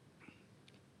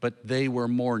 but they were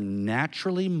more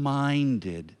naturally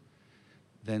minded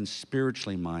than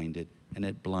spiritually minded, and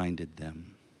it blinded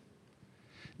them.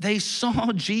 They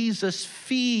saw Jesus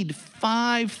feed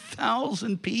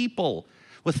 5,000 people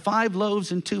with 5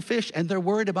 loaves and 2 fish, and they're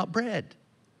worried about bread.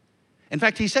 In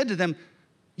fact, he said to them,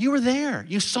 you were there.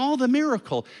 You saw the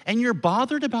miracle, and you're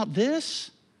bothered about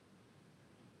this?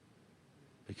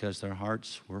 Because their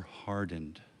hearts were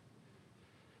hardened.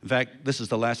 In fact, this is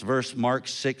the last verse. Mark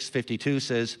 6:52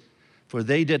 says, for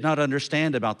they did not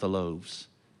understand about the loaves,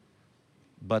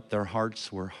 but their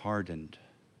hearts were hardened.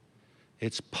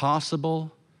 It's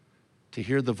possible to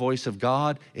hear the voice of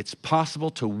God. It's possible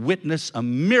to witness a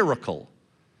miracle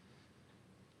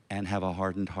and have a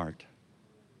hardened heart.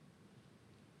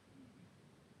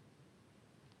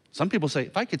 Some people say,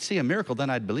 if I could see a miracle, then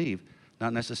I'd believe.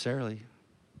 Not necessarily.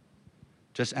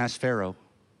 Just ask Pharaoh.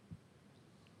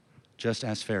 Just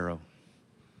ask Pharaoh.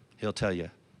 He'll tell you,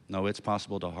 no, it's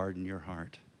possible to harden your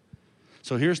heart.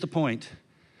 So here's the point.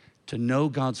 To know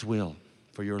God's will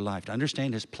for your life, to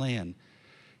understand his plan,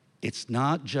 it's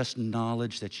not just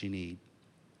knowledge that you need.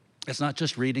 It's not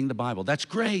just reading the Bible. That's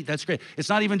great, that's great. It's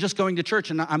not even just going to church,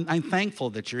 and I'm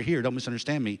thankful that you're here. Don't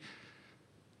misunderstand me.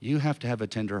 You have to have a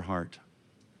tender heart.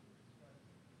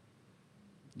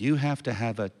 You have to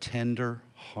have a tender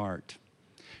heart.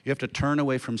 You have to turn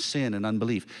away from sin and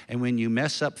unbelief. And when you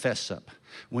mess up, fess up.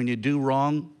 When you do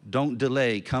wrong, don't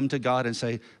delay. Come to God and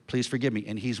say, please forgive me.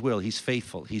 And he's will. He's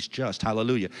faithful. He's just.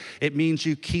 Hallelujah. It means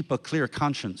you keep a clear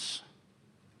conscience.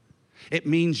 It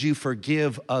means you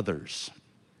forgive others.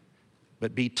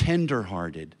 But be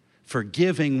tender-hearted,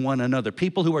 forgiving one another.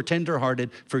 People who are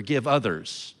tender-hearted forgive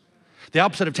others. The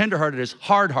opposite of tender-hearted is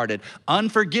hard-hearted.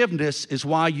 Unforgiveness is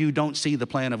why you don't see the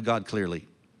plan of God clearly.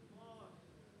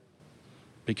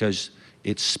 Because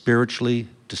it's spiritually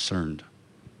discerned.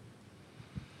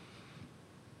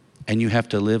 And you have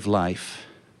to live life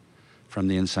from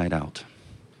the inside out.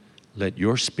 Let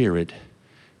your spirit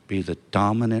be the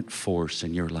dominant force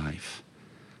in your life.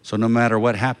 So no matter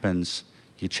what happens,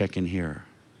 you check in here.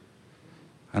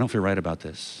 I don't feel right about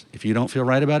this. If you don't feel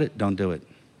right about it, don't do it.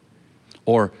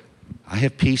 Or, I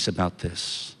have peace about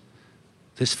this.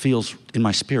 This feels, in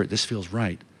my spirit, this feels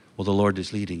right. Well, the Lord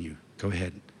is leading you. Go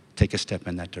ahead. Take a step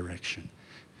in that direction.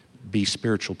 Be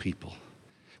spiritual people.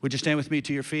 Would you stand with me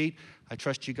to your feet? I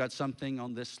trust you got something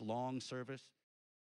on this long service.